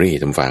ซีรีส์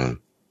ทุกฟัง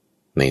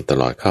ในต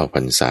ลอดเข้าพ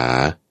รรษา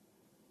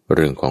เ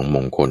รื่องของม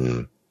งคล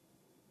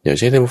เดี๋ยวใ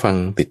ห้ท่านผู้ฟัง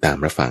ติดตาม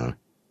รับฟัง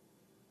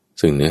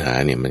ซึ่งเนื้อหา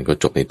เนี่ยมันก็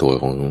จบในตัว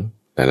ของ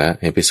แต่ละ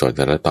เอพิโซดแ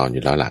ต่ละตอนอ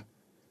ยู่แล้วล่ะ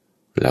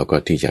แล้วก็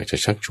ที่อยากจะ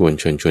ชักชวน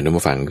เชิญชวนท่าน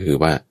ผู้ฟังก็คือ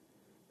ว่า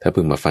ถ้าเ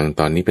พิ่งมาฟัง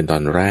ตอนนี้เป็นตอ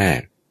นแรก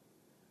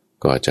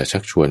ก็จะชั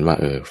กชวนว่า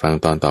ฟัง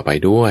ตอนต่อไป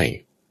ด้วย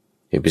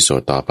เอพิโซ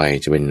ดต่อไป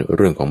จะเป็นเ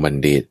รื่องของบัณ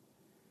ฑิต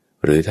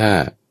หรือถ้า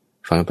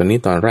ฟังตอนนี้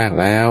ตอนแรก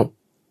แล้ว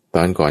ต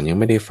อนก่อนยัง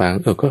ไม่ได้ฟัง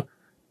ก็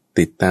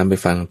ติดตามไป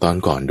ฟังตอน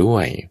ก่อนด้ว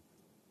ย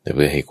แต่เ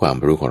พื่อให้ความ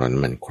รู้ของเรา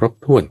มันครบ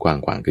ถ้วนกว้าง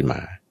ขวางขึ้นม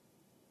า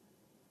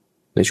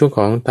ในช่วงข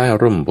องใต้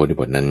ร่มโพธิ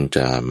บทนั้นจ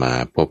ะมา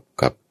พบ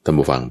กับท่าน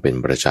ผู้ฟังเป็น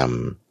ประจ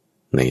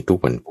ำในทุก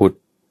วันพุธ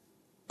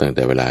ตั้งแ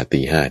ต่เวลา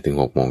 5:00 ถึง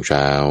 6:00 น.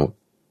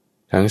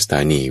ทั้งสถ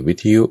านีวิ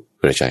ทยุ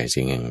กระจายเสี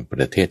ยงแห่งป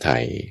ระเทศไท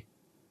ย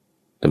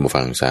ท่านผู้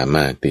ฟังสาม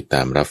ารถติดต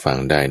ามรับฟัง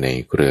ได้ใน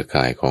เครือ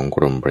ข่ายของก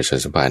รมประชา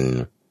สัมพันธ์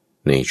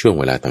ในช่วง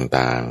เวลา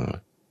ต่าง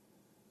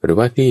ๆหรือ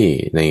ว่าที่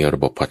ในระ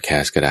บบพอดแค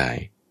สต์ก็ได้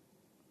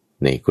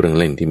ในเครื่อง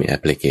เล่นที่มีแอป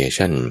พลิเค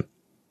ชัน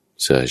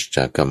เสิร์ชจ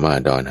ากคำว่า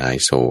ดอนหาย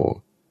โศก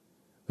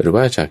หรือ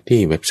ว่าจาก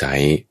ที่เว็บไซ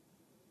ต์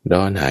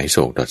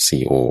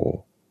donhaisok.co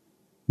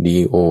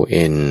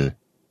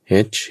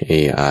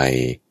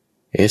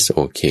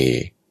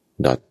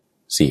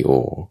donhaisok.co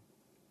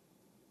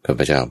ข้าพ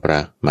เจ้าพระ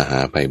มหา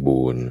ไพ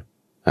บูลย์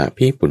อ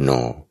ภิปุณโญ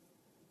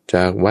จ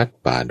ากวัด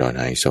ป่าดอน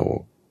หายโศก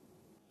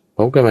พ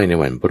บกันใหม่ใน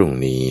วันพรุ่ง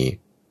นี้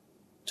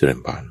เจริญ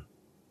พร